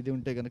ఇది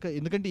ఉంటే కనుక,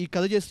 ఎందుకంటే ఈ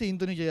కథ చేస్తే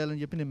ఇంతనే చేయాలని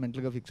చెప్పి నేను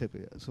మెంటల్గా ఫిక్స్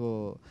అయిపోయా. సో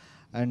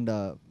అండ్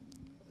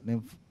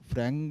నేను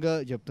ఫ్రాంక్గా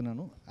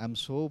చెప్తున్నాను, I'm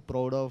so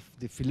proud of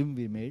the film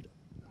we made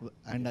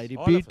and I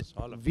repeat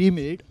we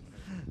made.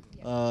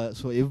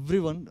 So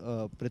every one,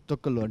 ప్రతి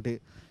ఒక్కళ్ళు, అంటే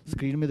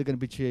స్క్రీన్ మీద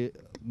కనిపించే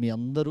మీ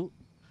అందరూ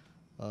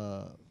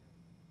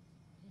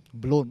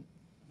blown,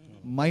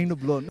 mind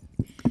blown.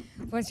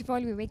 First of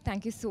all, Vivek,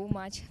 thank you so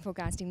much for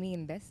casting me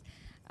in this.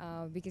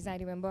 Because I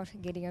remember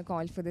getting a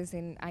call for this,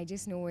 and I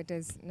just know it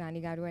is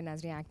Nani Garu and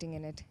Nazri acting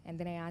in it. And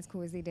then I ask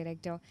who is the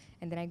director,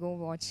 and then I go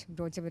watch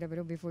Brocha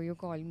Viravaru before you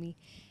call me.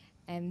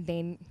 And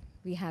then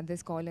we had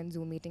this call and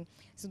Zoom meeting.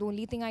 So the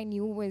only thing I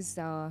knew was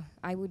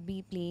I would be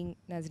playing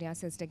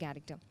Nazria's sister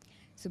character.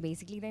 So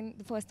basically then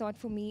the first thought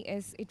for me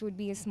is it would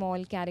be a small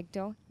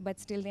character, but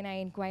still then I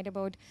inquired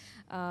about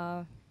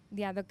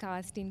the other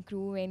cast and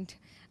crew and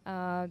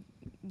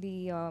the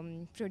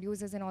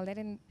producers and all that,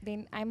 and then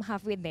I'm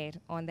halfway there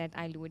on that.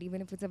 I'll do it, even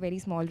if it's a very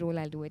small role,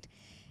 I'll do it.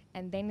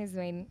 And then is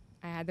when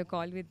I had the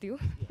call with you,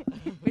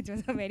 which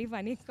was a very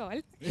funny call.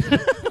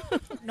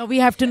 Now we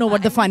have to know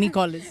what the funny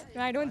call is.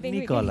 No, I don't think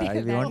Funny we call, can I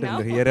tell that want now.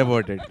 to hear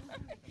about it.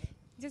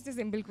 Just a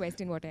simple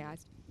question what I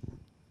asked.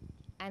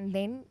 And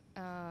then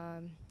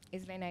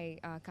is when I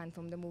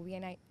confirmed the movie,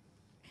 and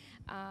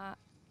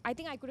I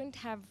think I couldn't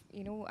have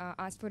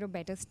asked for a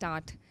better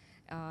start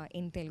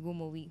in Telugu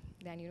movie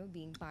than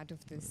being part of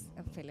this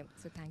film.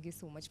 So thank you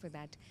so much for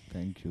that.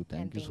 Thank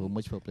you so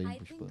much for playing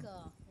Pushpa. I think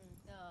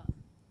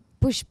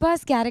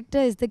Pushpa's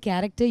character is the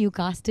character you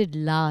casted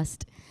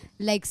last.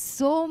 Like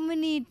so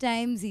many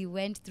times he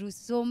went through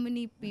so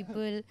many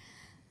people.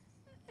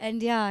 And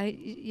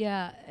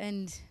yeah,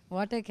 and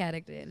what a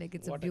character! Like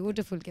it's a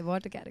beautiful,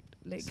 what a character!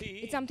 Like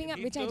It's something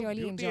which I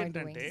really enjoy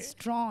doing.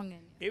 strong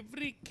and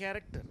every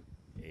character,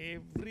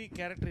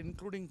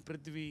 including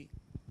Prithvi,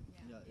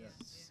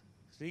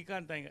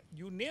 Srikanth,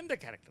 you name the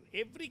character.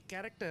 Every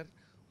character,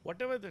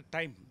 whatever the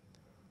time,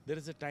 there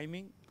is a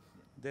timing,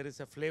 there is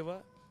a flavor.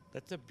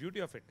 That's the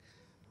beauty of it.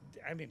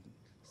 I mean,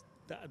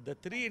 the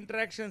three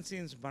interaction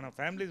scenes, మన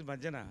families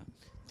మధ్యన,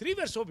 three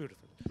were so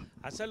beautiful.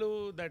 అసలు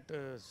that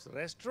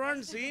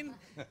restaurant scene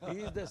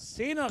is the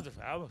scene of the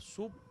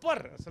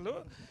super అసలు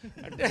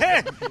అంటే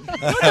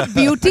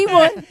Beauty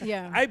one.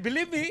 Yeah. I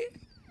believe me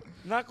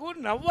నాకు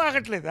నవ్వు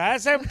ఆగట్లేదు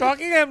as I'm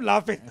talking I'm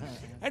laughing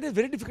and it's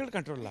very difficult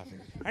control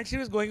laughing and she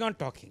was going on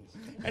talking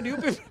and you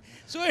people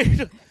so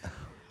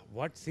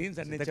what scenes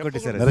అన్ని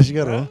చితక్కొట్టేశారు. నరేష్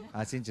గారు.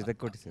 ఆ scene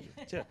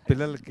చితక్కొట్టేశారు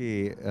పిల్లలకి.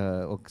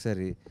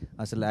 ఒకసారి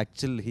అసలు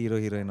యాక్చువల్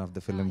హీరోయిన్ ఆఫ్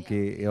ద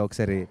ఫిల్మ్కి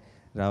ఒకసారి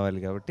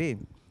రావాలి కాబట్టి.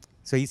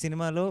 సో ఈ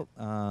సినిమాలో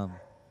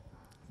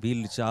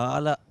వీళ్ళు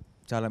చాలా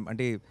చాలా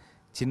అంటే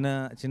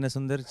చిన్న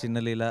సుందర్ చిన్న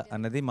లీల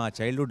అన్నది మా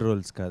చైల్డ్హుడ్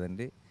రోల్స్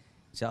కాదండి,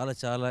 చాలా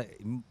చాలా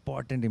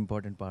important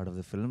part of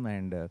the film.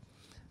 And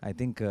I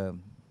think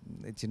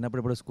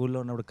చిన్నప్పుడు ఇప్పుడు స్కూల్లో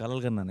ఉన్నప్పుడు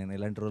కలలు కన్నా నేను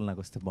ఇలాంటి రోల్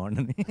నాకు వస్తే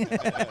బాగుండని.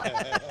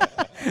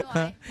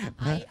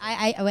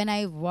 when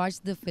I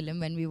watched the film,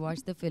 when we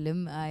watched the film,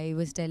 I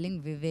was telling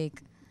Vivek,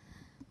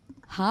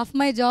 half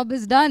my job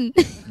is done.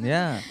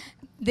 Yeah.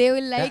 They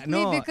will like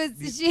me because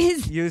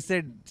she's You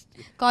said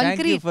concrete.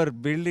 thank you for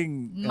building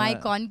my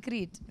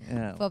concrete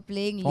for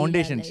playing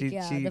foundation.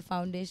 Leela, like, the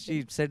foundation. She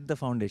set the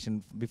foundation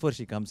before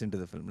she comes into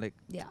the film. Like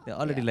they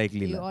already like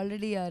Leela. You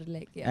already are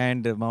like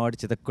And మావాడు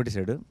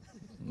చితక్కొట్టేశాడు.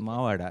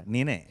 మావాడా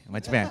నేనే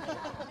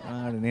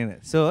మర్చిపోయాను నేనే.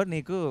 So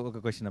నీకు ఒక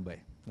question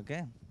అబ్బాయి, okay?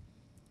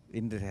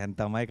 ఎంత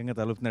అమాయకంగా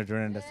తలుపుతున్నాడు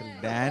చూడండి. అసలు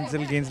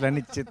డ్యాన్సులు గేమ్స్లు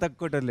అన్నీ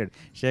చితక్కొట్టలేడు.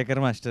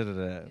 శేఖర్ మాస్టర్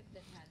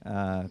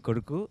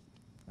కొడుకు,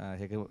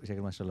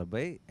 శేఖర్ మాస్టర్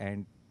అబ్బాయి.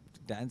 అండ్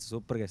డ్యాన్స్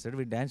సూపర్గా వేస్తాడు.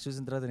 వీడు డ్యాన్స్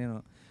చూసిన తర్వాత నేను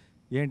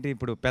ఏంటి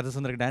ఇప్పుడు పెద్ద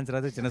సుందరికి డ్యాన్స్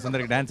రాదు, చిన్న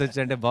సుందరికి డ్యాన్స్ వచ్చి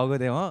అంటే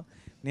బాగోదేమో,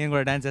 నేను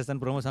కూడా డ్యాన్స్ చేస్తాను,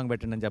 ప్రోమో సాంగ్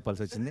పెట్టండి అని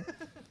చెప్పాల్సి వచ్చింది.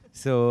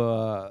 సో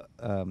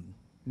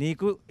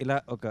నీకు ఇలా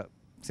ఒక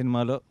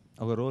సినిమాలో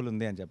ఒక రోల్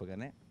ఉంది అని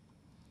చెప్పగానే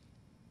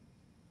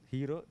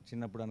హీరో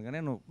చిన్నప్పుడు అనగానే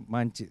నువ్వు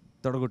మంచి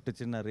తొడగొట్టు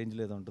చిన్న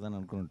రేంజ్లో ఏదో ఉంటుందని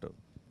అనుకుంటావు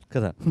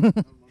కదా.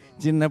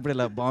 చిన్నప్పుడు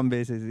ఇలా బాంబు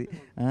వేసేసి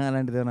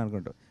అలాంటిది ఏమని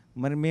అనుకుంటావు.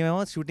 మరి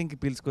మేమేమో షూటింగ్కి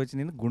పిలుచుకొచ్చి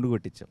నేను గుండు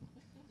కొట్టించాం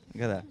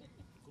కదా.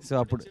 సో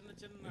అప్పుడు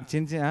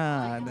చిన్న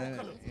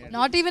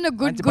not even a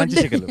good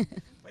పంచశిఖలు.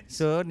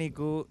 So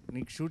నీకు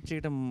షూట్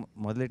చేయడం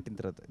మొదలెట్టిన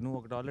తర్వాత నువ్వు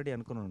ఒకటి ఆల్రెడీ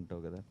అనుకుని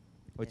ఉంటావు కదా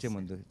వచ్చే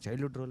ముందు,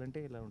 చైల్డ్హుడ్ రోల్ అంటే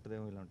ఇలా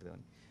ఉంటుందేమో ఇలా ఉంటుందేమో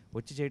అని.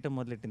 వచ్చి చేయటం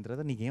మొదలెట్టిన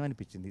తర్వాత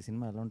నీకేమనిపించింది ఈ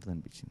సినిమా ఎలా ఉంటుంది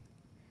అనిపించింది?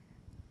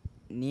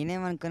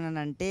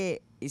 నేనేమనుకున్నానంటే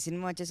ఈ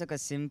సినిమా వచ్చేసి ఒక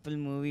సింపుల్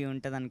మూవీ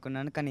ఉంటుంది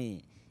అనుకున్నాను, కానీ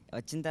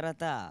వచ్చిన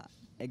తర్వాత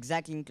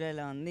ఎగ్జాక్ట్ ఇంట్లో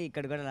ఎలా ఉంది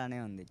ఇక్కడ కూడా అలానే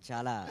ఉంది,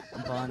 చాలా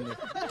బాగుంది.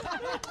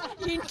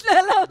 ఇంట్లో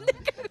ఎలా ఉంది?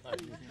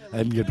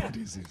 I didn't get what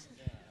he says.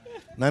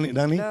 Nani,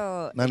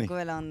 ఎక్కువ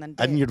ఎలా ఉందంటే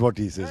I didn't get what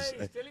he says.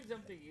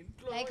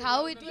 like how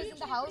it was in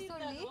the house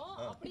only.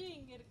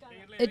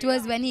 It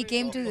was when he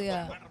came to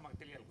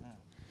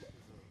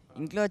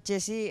ఇంట్లో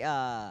వచ్చేసి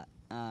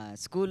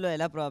స్కూల్లో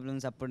ఎలా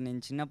ప్రాబ్లమ్స్, అప్పుడు నేను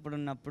చిన్నప్పుడు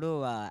ఉన్నప్పుడు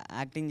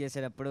యాక్టింగ్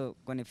చేసేటప్పుడు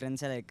కొన్ని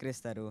ఫ్రెండ్స్ అలా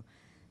ఎక్కిరిస్తారు,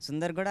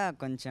 సుందర్ కూడా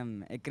కొంచెం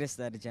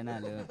ఎక్కిరిస్తారు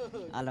జనాలు,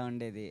 అలా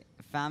ఉండేది.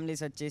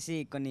 ఫ్యామిలీస్ వచ్చేసి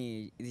కొన్ని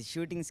ఇది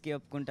షూటింగ్స్కి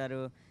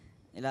ఒప్పుకుంటారు,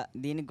 ఇలా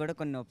దీనికి కూడా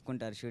కొన్ని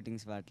ఒప్పుకుంటారు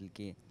షూటింగ్స్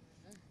వాటికి.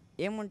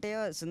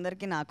 ఏముంటాయో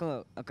సుందర్కి నాకు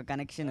ఒక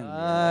కనెక్షన్ ఉంది.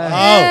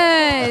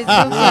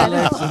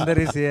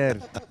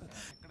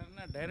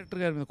 ఎక్కడన్నా డైరెక్టర్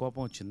గారి మీద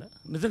కోపం వచ్చిందా?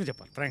 నిజంగా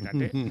చెప్పాలి ఫ్రాంక్.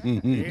 అంటే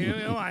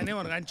ఏమో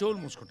ఆయన చెవులు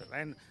మూసుకుంటారు,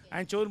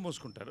 ఆయన చెవులు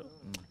మూసుకుంటారు.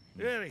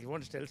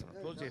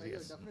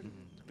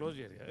 క్లోజ్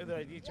ఏరియా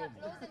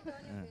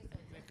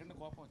ఎక్కడ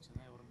కోపం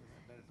వచ్చిందా?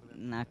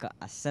 నాకు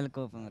అస్సలు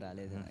కోపం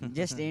రాలేదు.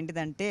 జస్ట్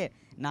ఏంటిదంటే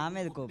నా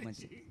మీద కోపం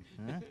వచ్చింది.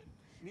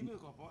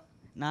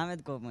 నా మీద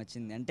కోపం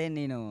వచ్చింది అంటే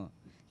నేను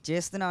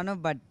చేస్తున్నాను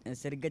బట్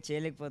సరిగ్గా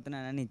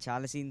చేయలేకపోతున్నానని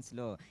చాలా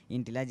సీన్స్లో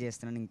ఇంటి ఇలా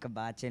చేస్తున్నాను, ఇంకా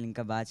బాగా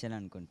చేయాలి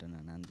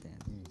అనుకుంటున్నాను, అంతే.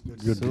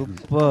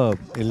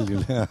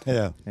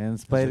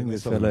 Inspiring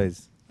this fellow is.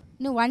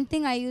 No, one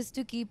thing I used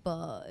to keep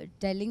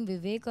telling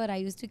Vivek, or I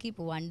used to keep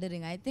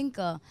wondering, I think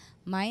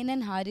mine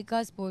and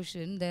Harika's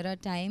portion, there are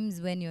times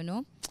when, you know,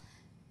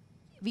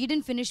 we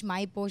didn't finish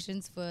my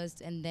portions first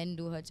and then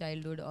do her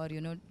childhood, or,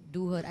 you know,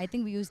 do her. I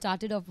think we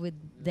started off with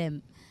them.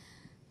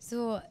 So,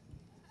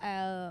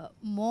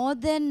 more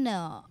than,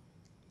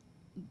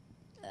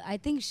 I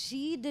think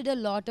she did a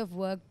lot of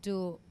work to,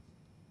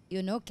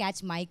 you know, catch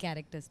my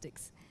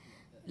characteristics.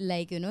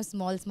 Like, you know,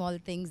 small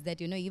things that,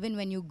 you know, even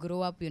when you grow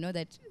up, you know,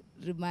 that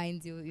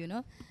reminds you, you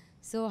know.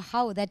 So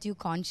how that you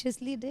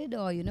consciously did,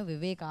 or, you know,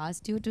 Vivek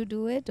asked you to do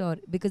it, or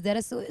because there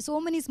are so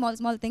many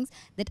small things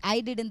that I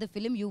did in the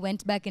film, you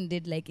went back and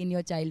did like in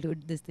your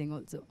childhood this thing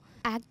also.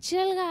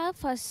 యాక్చువల్గా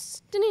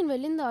first నేను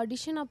వెళ్ళింది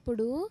audition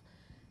అప్పుడు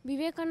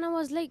వివేక్ అన్న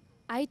was like,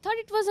 I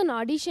thought it was an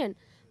audition,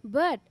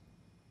 but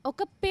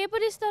ఒక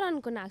paper ఇస్తారు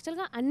అనుకున్నా.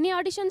 యాక్చువల్గా అన్ని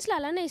ఆడిషన్స్లో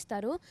అలానే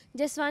ఇస్తారు,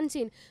 జస్ట్ వన్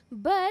సీన్,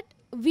 బట్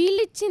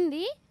వీళ్ళు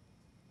ఇచ్చింది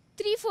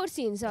 3-4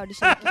 scenes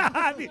audition.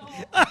 అది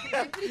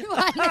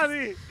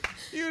అది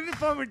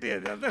యూనిఫార్మిటీ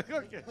అది అందరికీ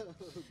okay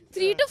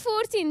 3 to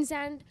 4 scenes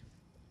and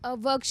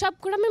workshop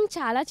కూడా మేము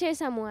చాలా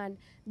చేసాము and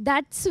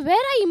that's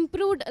where I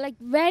improved like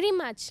very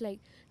much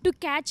like to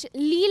catch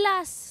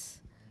Leela's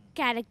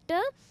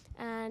character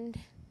and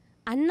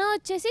అన్న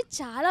వచ్చేసి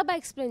చాలా బాగా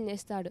ఎక్స్ప్లెయిన్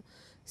చేస్తాడు.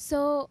 సో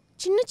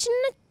చిన్న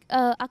చిన్న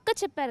అక్క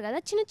చెప్పారు కదా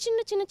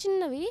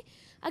చిన్నవి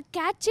ఆ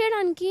క్యాచ్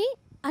చేయడానికి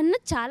అన్న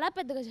చాలా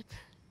పెద్దగా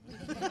చెప్పాడు.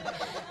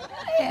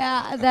 Yeah,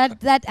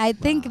 that I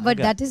think, but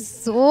that is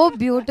so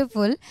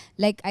beautiful.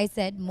 Like I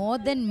said, more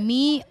than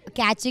me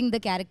catching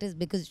the characters,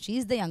 because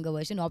she's the younger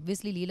version.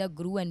 Obviously, Leela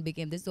grew and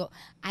became this, so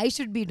I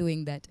should be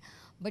doing that.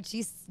 But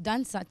she's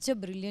done such a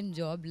brilliant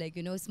job. Like,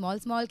 you know,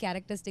 small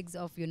characteristics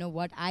of, you know,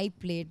 what I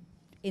played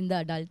in the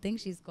adult thing,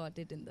 she's got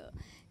it in the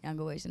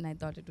younger version. I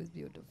thought it was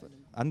beautiful.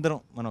 అందరం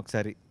మనం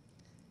ఒకసారి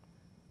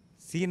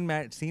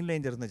సీన్లో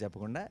ఏం జరుగుతుందో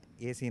చెప్పకుండా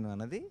ఏ scene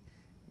అన్నది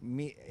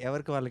మీ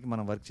ఎవరికి వాళ్ళకి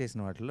మనం వర్క్ చేసిన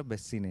వాటిలో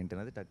బెస్ట్ సీన్ ఏంటి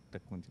అన్నది టక్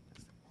టక్ ముందు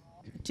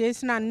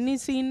చేసిన అన్ని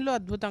సీన్లు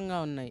అద్భుతంగా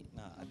ఉన్నాయి.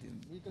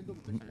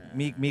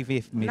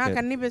 నాకు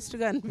అన్ని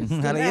బెస్ట్గా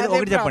అనిపిస్తుంది.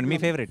 ఒకటి చెప్పండి మీ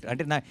ఫేవరెట్,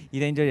 అంటే నా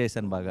ఇది ఎంజాయ్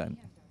చేశాను బాగా.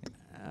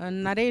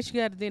 నరేష్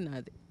గారిది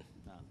నాది,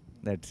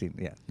 దట్ సీన్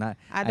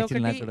అదొకటి,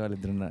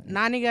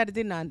 నాని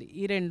గారిది నాది,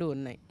 ఈ రెండు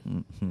ఉన్నాయి.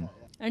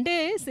 అంటే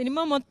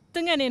సినిమా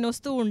మొత్తంగా నేను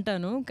వస్తూ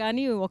ఉంటాను,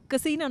 కానీ ఒక్క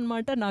సీన్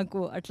అనమాట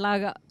నాకు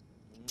అట్లాగా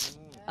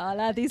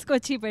అలా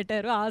తీసుకొచ్చి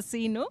పెట్టారు. ఆ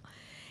సీను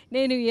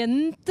నేను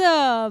ఎంత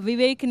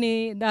వివేక్ని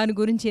దాని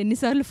గురించి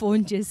ఎన్నిసార్లు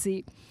ఫోన్ చేసి,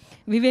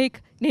 వివేక్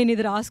నేను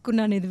ఇది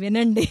రాసుకున్నాను ఇది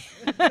వినండి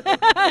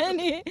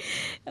అని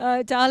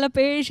చాలా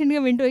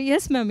పేషెంట్గా వింటూ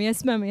ఎస్ మ్యామ్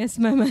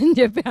అని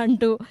చెప్పి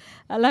అంటూ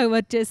అలా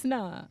వర్క్ చేసిన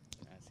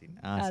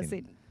ఆ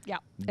సీన్.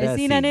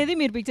 సీన్ అనేది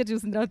మీరు పిక్చర్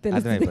చూసిన తర్వాత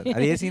తెలుస్తుంది.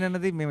 అది ఏ సీన్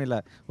అన్నది మేము ఇలా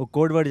ఒక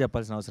కోడ్ వర్డ్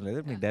చెప్పాల్సిన అవసరం లేదు,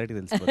 మీకు డైరెక్ట్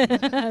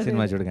తెలిసిపోతుంది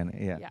సినిమా చూడగానే.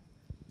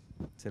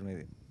 సరే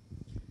మీది.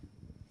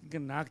 ఇంకా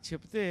నాకు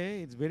చెప్తే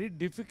it's very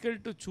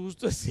difficult to choose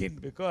the scene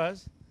because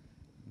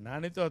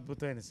నానితో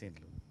అద్భుతమైన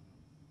సీన్లు,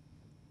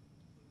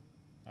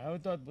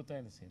 ఆమెతో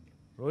అద్భుతమైన సీన్లు,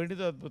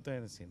 రోహిణితో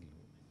అద్భుతమైన సీన్లు,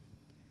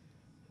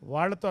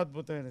 వాళ్ళతో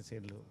అద్భుతమైన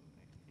సీన్లు,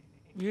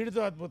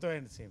 వీడితో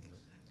అద్భుతమైన సీన్లు,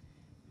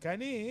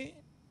 కానీ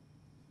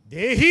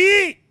దేహి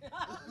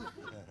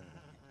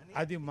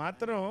అది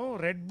మాత్రం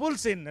red bull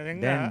scene.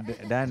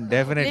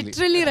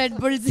 Literally red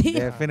bull scene.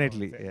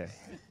 Definitely.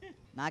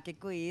 నాకు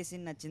ఎక్కువ ఏ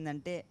సీన్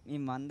నచ్చిందంటే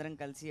మేము అందరం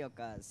కలిసి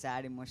ఒక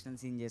సాడ్ ఎమోషనల్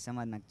సీన్ చేసాం,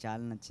 అది నాకు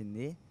చాలా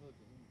నచ్చింది.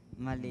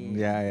 మళ్ళీ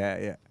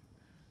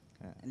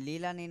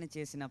లీలా నేను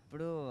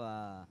చేసినప్పుడు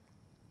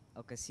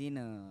ఒక సీన్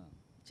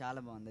చాలా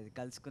బాగుంది, అది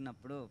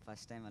కలుసుకున్నప్పుడు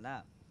ఫస్ట్ టైం అలా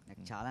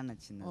నాకు చాలా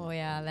నచ్చింది. Oh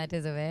yeah, that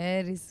is a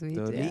very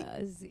sweet.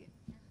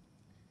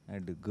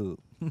 అడుగు.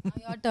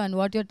 Your turn.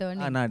 What your turn?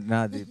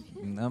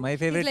 My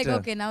favorite. It's like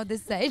okay, now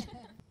this side.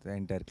 The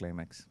entire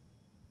climax.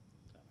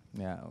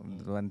 Yeah,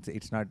 once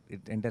it's not.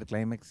 Entire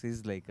climax is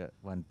like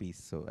one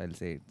piece, so I'll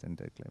say it's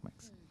entire climax.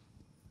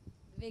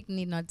 Vivek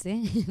need not say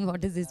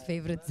what is his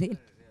favorite scene.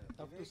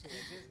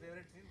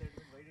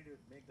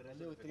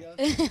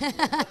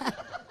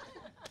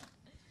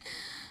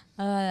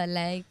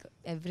 Like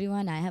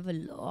everyone, I have a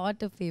lot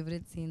of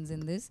favorite scenes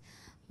in this,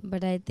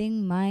 but I think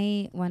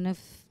one of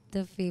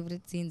the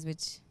favorite scenes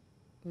which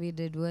we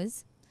did was,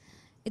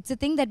 it's a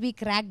thing that we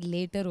cracked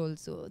later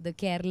also, the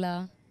Kerala,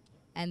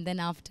 and then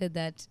after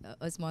that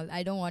a small,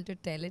 I don't want to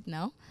tell it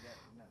now,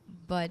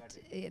 but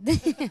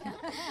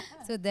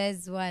so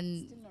there's one,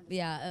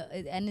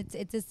 and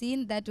it's a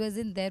scene that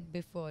wasn't there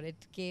before,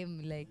 it came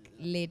like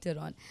later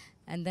on,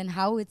 and then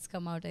how it's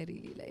come out I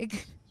really like.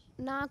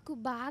 నాకు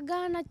బాగా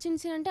నచ్చిన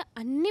scene అంటే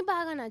అన్నీ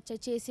బాగా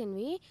నచ్చాయి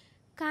చేసినవి,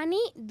 కానీ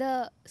the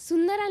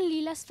Sundar and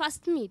Leela's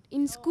first meet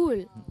in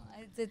school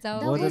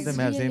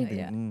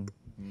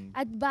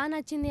అది బాగా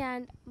నచ్చింది.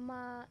 అండ్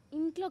మా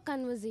ఇంట్లో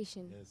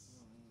conversation.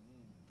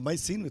 My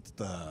scene with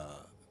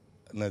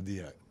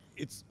Nadia,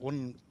 it's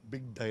one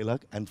big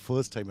dialogue and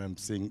first time I'm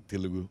saying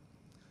Telugu.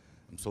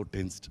 I'm so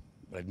tensed,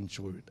 but I didn't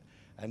show it.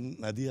 And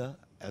Nadia,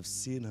 I've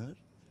seen her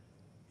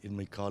in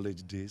my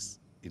college days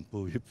in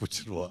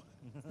Puchirwa.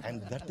 And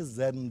that is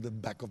there in the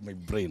back of my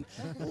brain.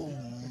 Oh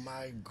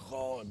my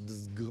God,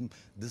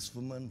 this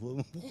woman,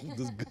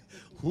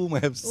 whom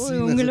I have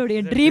seen.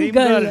 Dream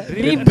girl.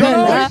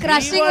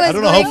 Crushing was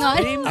going on.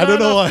 I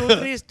don't know why.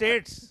 2-3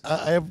 states.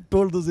 I have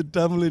told this in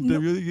Tamil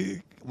interview.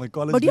 My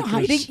college. But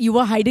you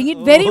were hiding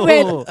it very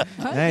well.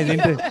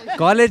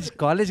 College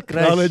crush.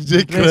 College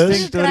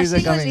crush. Stories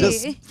are coming.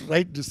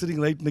 Just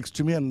sitting right next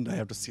to me, and I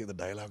have to say the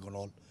dialogue and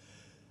all.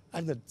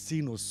 And that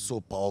scene was so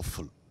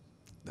powerful.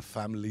 The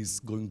family is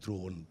going through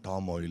one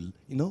turmoil,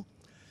 you know.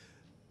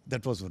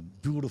 That was a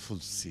beautiful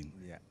scene.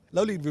 Yeah.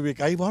 Lovely, Vivek.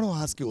 I want to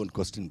ask you one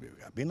question,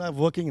 Vivek. I've been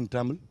working in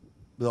Tamil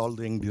with all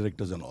the young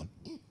directors and all.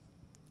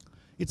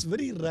 It's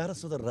very rare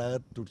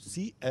to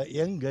see a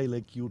young guy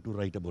like you to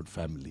write about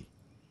family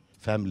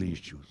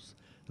issues,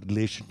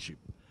 relationship,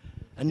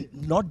 and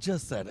not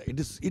just that.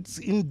 It's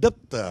in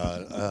depth,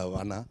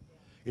 Anna.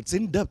 It's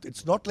in depth.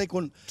 It's not like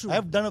one. True. I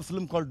have done a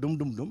film called Dum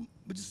Dum Dum,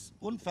 which is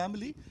one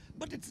family,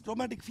 but it's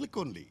romantic flick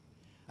only.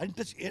 and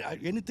touch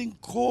anything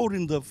core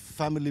in the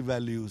family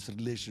values,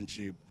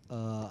 relationship.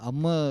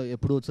 అమ్మ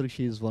ఎప్పుడు వచ్చరికి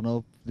she is one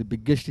of the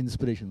biggest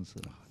inspirations.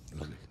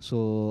 So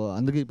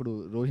అందుకే ఇప్పుడు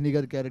రోహిణి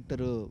గారి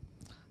character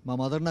మా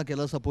mother నాకు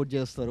ఎలా support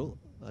చేస్తారో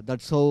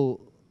that's how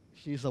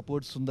she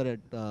supports Sundar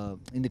at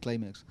in the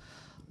climax.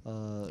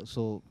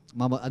 So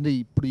అంటే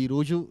ఇప్పుడు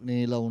ఈరోజు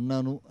నేను ఇలా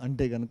ఉన్నాను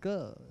అంటే కనుక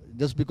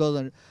just because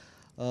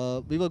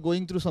we were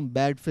going through some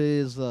bad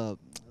phase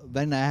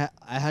when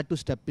I had to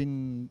step in.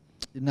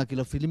 నాకు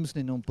ఇలా ఫిలిమ్స్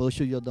నేను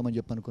పర్స్యూ చేద్దామని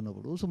చెప్పి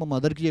అనుకున్నప్పుడు సో మా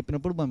మదర్కి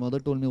చెప్పినప్పుడు my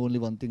mother told me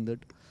only one thing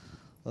that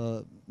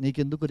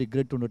నీకెందుకు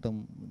రిగ్రెట్ ఉండటం,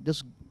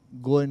 just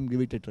go and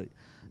give it a try.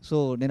 So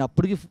నేను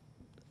అప్పటికి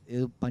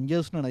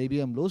పనిచేస్తున్నాను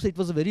ఐబీఎంలో. So it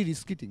was a very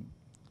risky thing.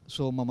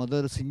 So మా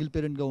మదర్ సింగిల్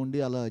పేరెంట్గా ఉండి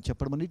అలా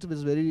చెప్పడం అనేది it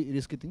was very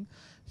risky thing.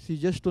 She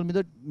just told me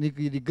that నీకు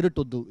ఈ రిగ్రెట్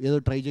వద్దు, ఏదో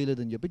ట్రై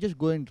చేయలేదని చెప్పి జస్ట్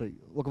గో అండ్ ట్రై.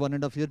 ఒక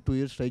 1.5 years 2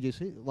 years ట్రై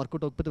చేసి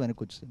వర్కౌట్ అవ్వకపోతే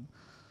వెనక్కి వచ్చేసాను.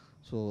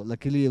 So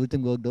luckily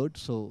everything worked out.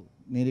 So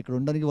నేను ఇక్కడ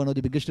ఉండడానికి one of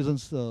the biggest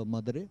reasons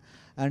మదరే.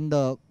 And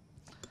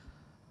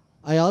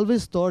I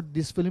always thought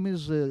this film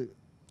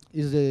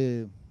is a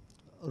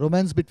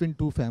romance between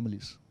two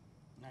families.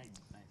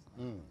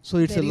 So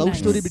it's Very a love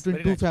nice. story between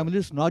Very two nice.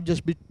 families, not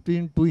just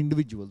between two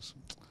individuals.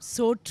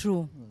 So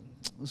true.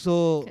 So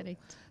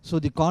Correct. so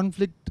the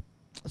conflict,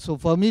 so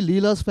for me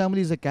Leela's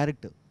family is a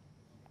character,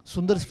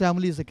 Sundar's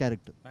family is a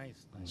character. Nice.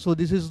 So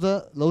this is the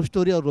love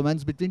story or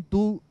romance between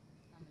two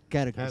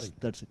characters.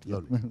 That's it.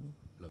 Lovely.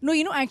 No,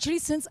 you know, actually,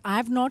 since I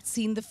have not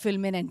seen the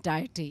film in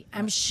entirety,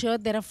 I'm sure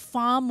there are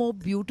far more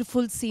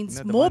beautiful scenes,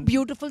 No, the more one-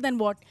 beautiful than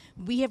what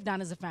we have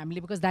done as a family,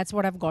 because that's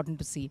what I've gotten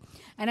to see.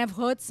 And I've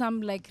heard some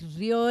like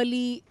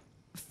really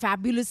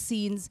fabulous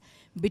scenes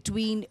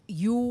between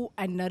you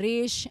and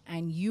Naresh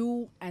and you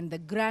and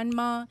the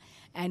grandma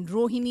and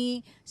Rohini.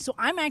 So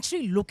I'm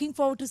actually looking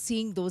forward to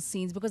seeing those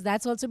scenes because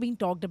that's also being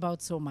talked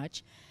about so much.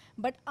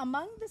 But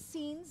among the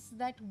scenes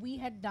that we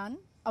had done,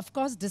 of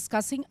course,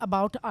 discussing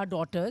about our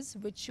daughters,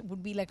 which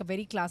would be like a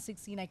very classic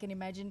scene. I can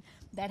imagine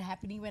that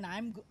happening when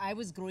I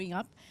was growing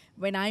up,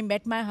 when I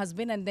met my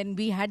husband, and then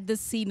we had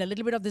this scene, a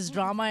little bit of this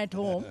drama at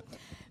home,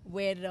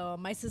 where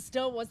my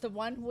sister was the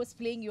one who was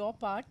playing your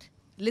part,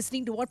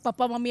 listening to what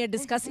Papa Mummy are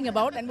discussing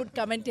about, and would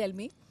come and tell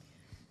me.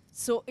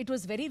 So it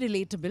was very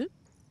relatable.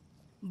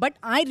 But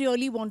I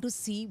really want to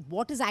see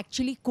what is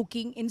actually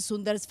cooking in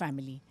Sundar's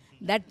family.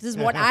 That is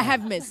what I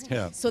have missed.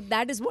 Yeah. So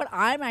that is what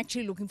I'm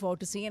actually looking forward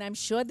to seeing, and I'm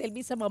sure there'll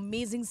be some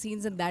amazing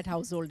scenes in that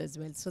household as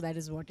well. So that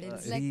is what it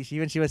is.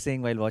 Even she was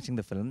saying while watching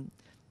the film,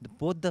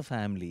 both the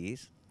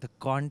families, the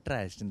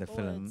contrast in the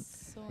film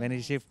it's so when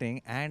he's shifting,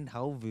 and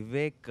how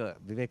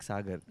Vivek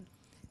Sagar,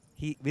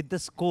 he with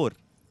the score,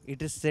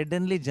 it is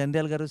suddenly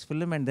Jandal Garu's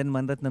film and then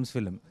Manratnam's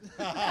film.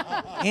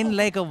 In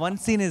like a one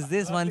scene is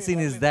this, one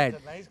scene is that.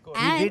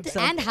 He did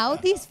some- And how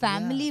this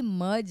family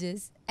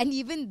merges, and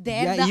even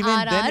there yeah, the even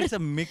RR. then it's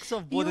a mix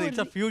of both. You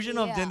It's a fusion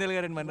of yeah. Jandal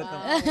Gar and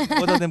Manratnam.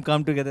 Both of them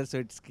come together, so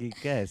it's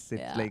kick-ass.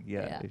 It's Yeah, like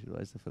yeah. you should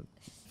watch the film.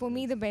 For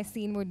me, the best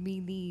scene would be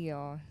the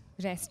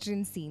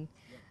restaurant scene,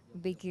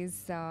 because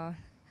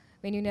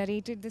when you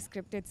narrated the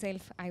script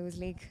itself, I was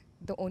like,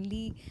 the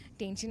only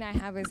tension I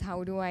have is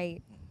how do I,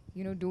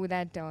 do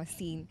that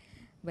scene.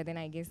 But then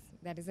I guess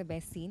that is the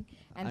best scene.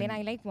 And then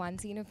I like one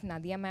scene of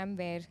Nadia ma'am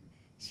where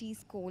she's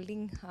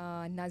scolding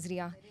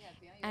Nazria.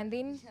 And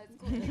then,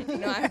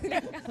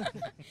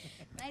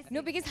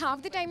 no, because half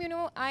the time,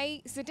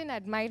 I sit and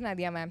admire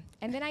Nadia ma'am.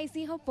 And then I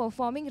see her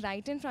performing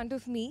right in front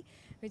of me,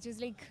 which is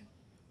like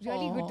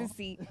really good to Aw.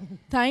 see.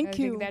 Thank I was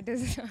you. like, that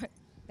is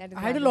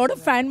I had a lot of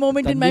fan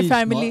moment in my Tanvi is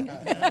family.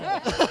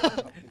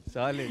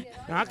 Solid.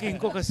 నాకు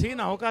ఇంకొక scene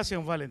అవకాశం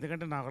ఇవ్వాలి,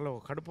 ఎందుకంటే నాకు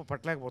కడుపు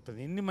పట్టలేకపోతుంది.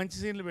 ఇన్ని మంచి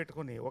సీన్లు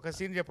పెట్టుకుని ఒక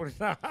సీన్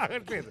చెప్పడం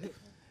ఆగట్లేదు.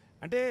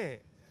 అంటే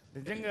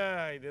నిజంగా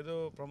ఇదేదో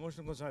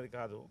ప్రమోషన్ కోసం అది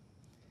కాదు.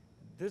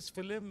 This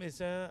film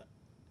is a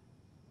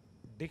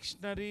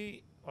dictionary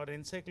are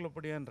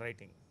encyclopaedia in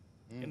writing.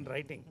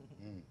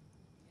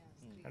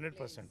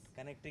 100%.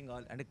 Connecting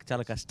all, అంటే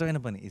చాలా కష్టమైన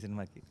పని ఈ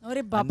సినిమాకి.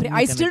 Arey baapre, అన్ని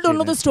I still connect don't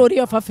know the చేయడానికి. story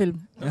of our film.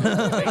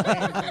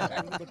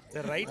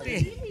 The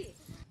writing.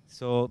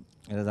 So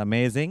it was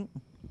amazing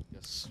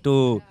to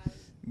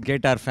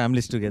get our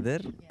families together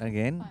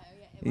again.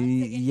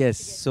 Yes,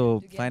 so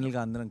ఫైనల్గా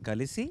అందరం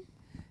కలిసి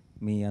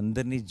మీ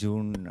అందరినీ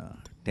June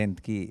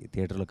 10th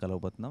థియేటర్లో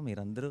కలవబోతున్నాం.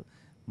 మీరందరూ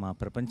మా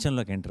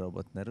ప్రపంచంలోకి enter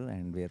అవబోతున్నారు.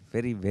 And we are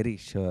very very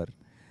sure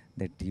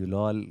that you'll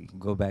all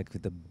go back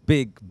with a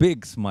big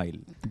smile.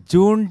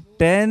 June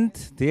 10th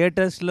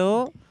థియేటర్స్లో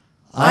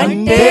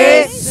Ante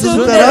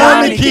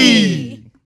Sundaraniki.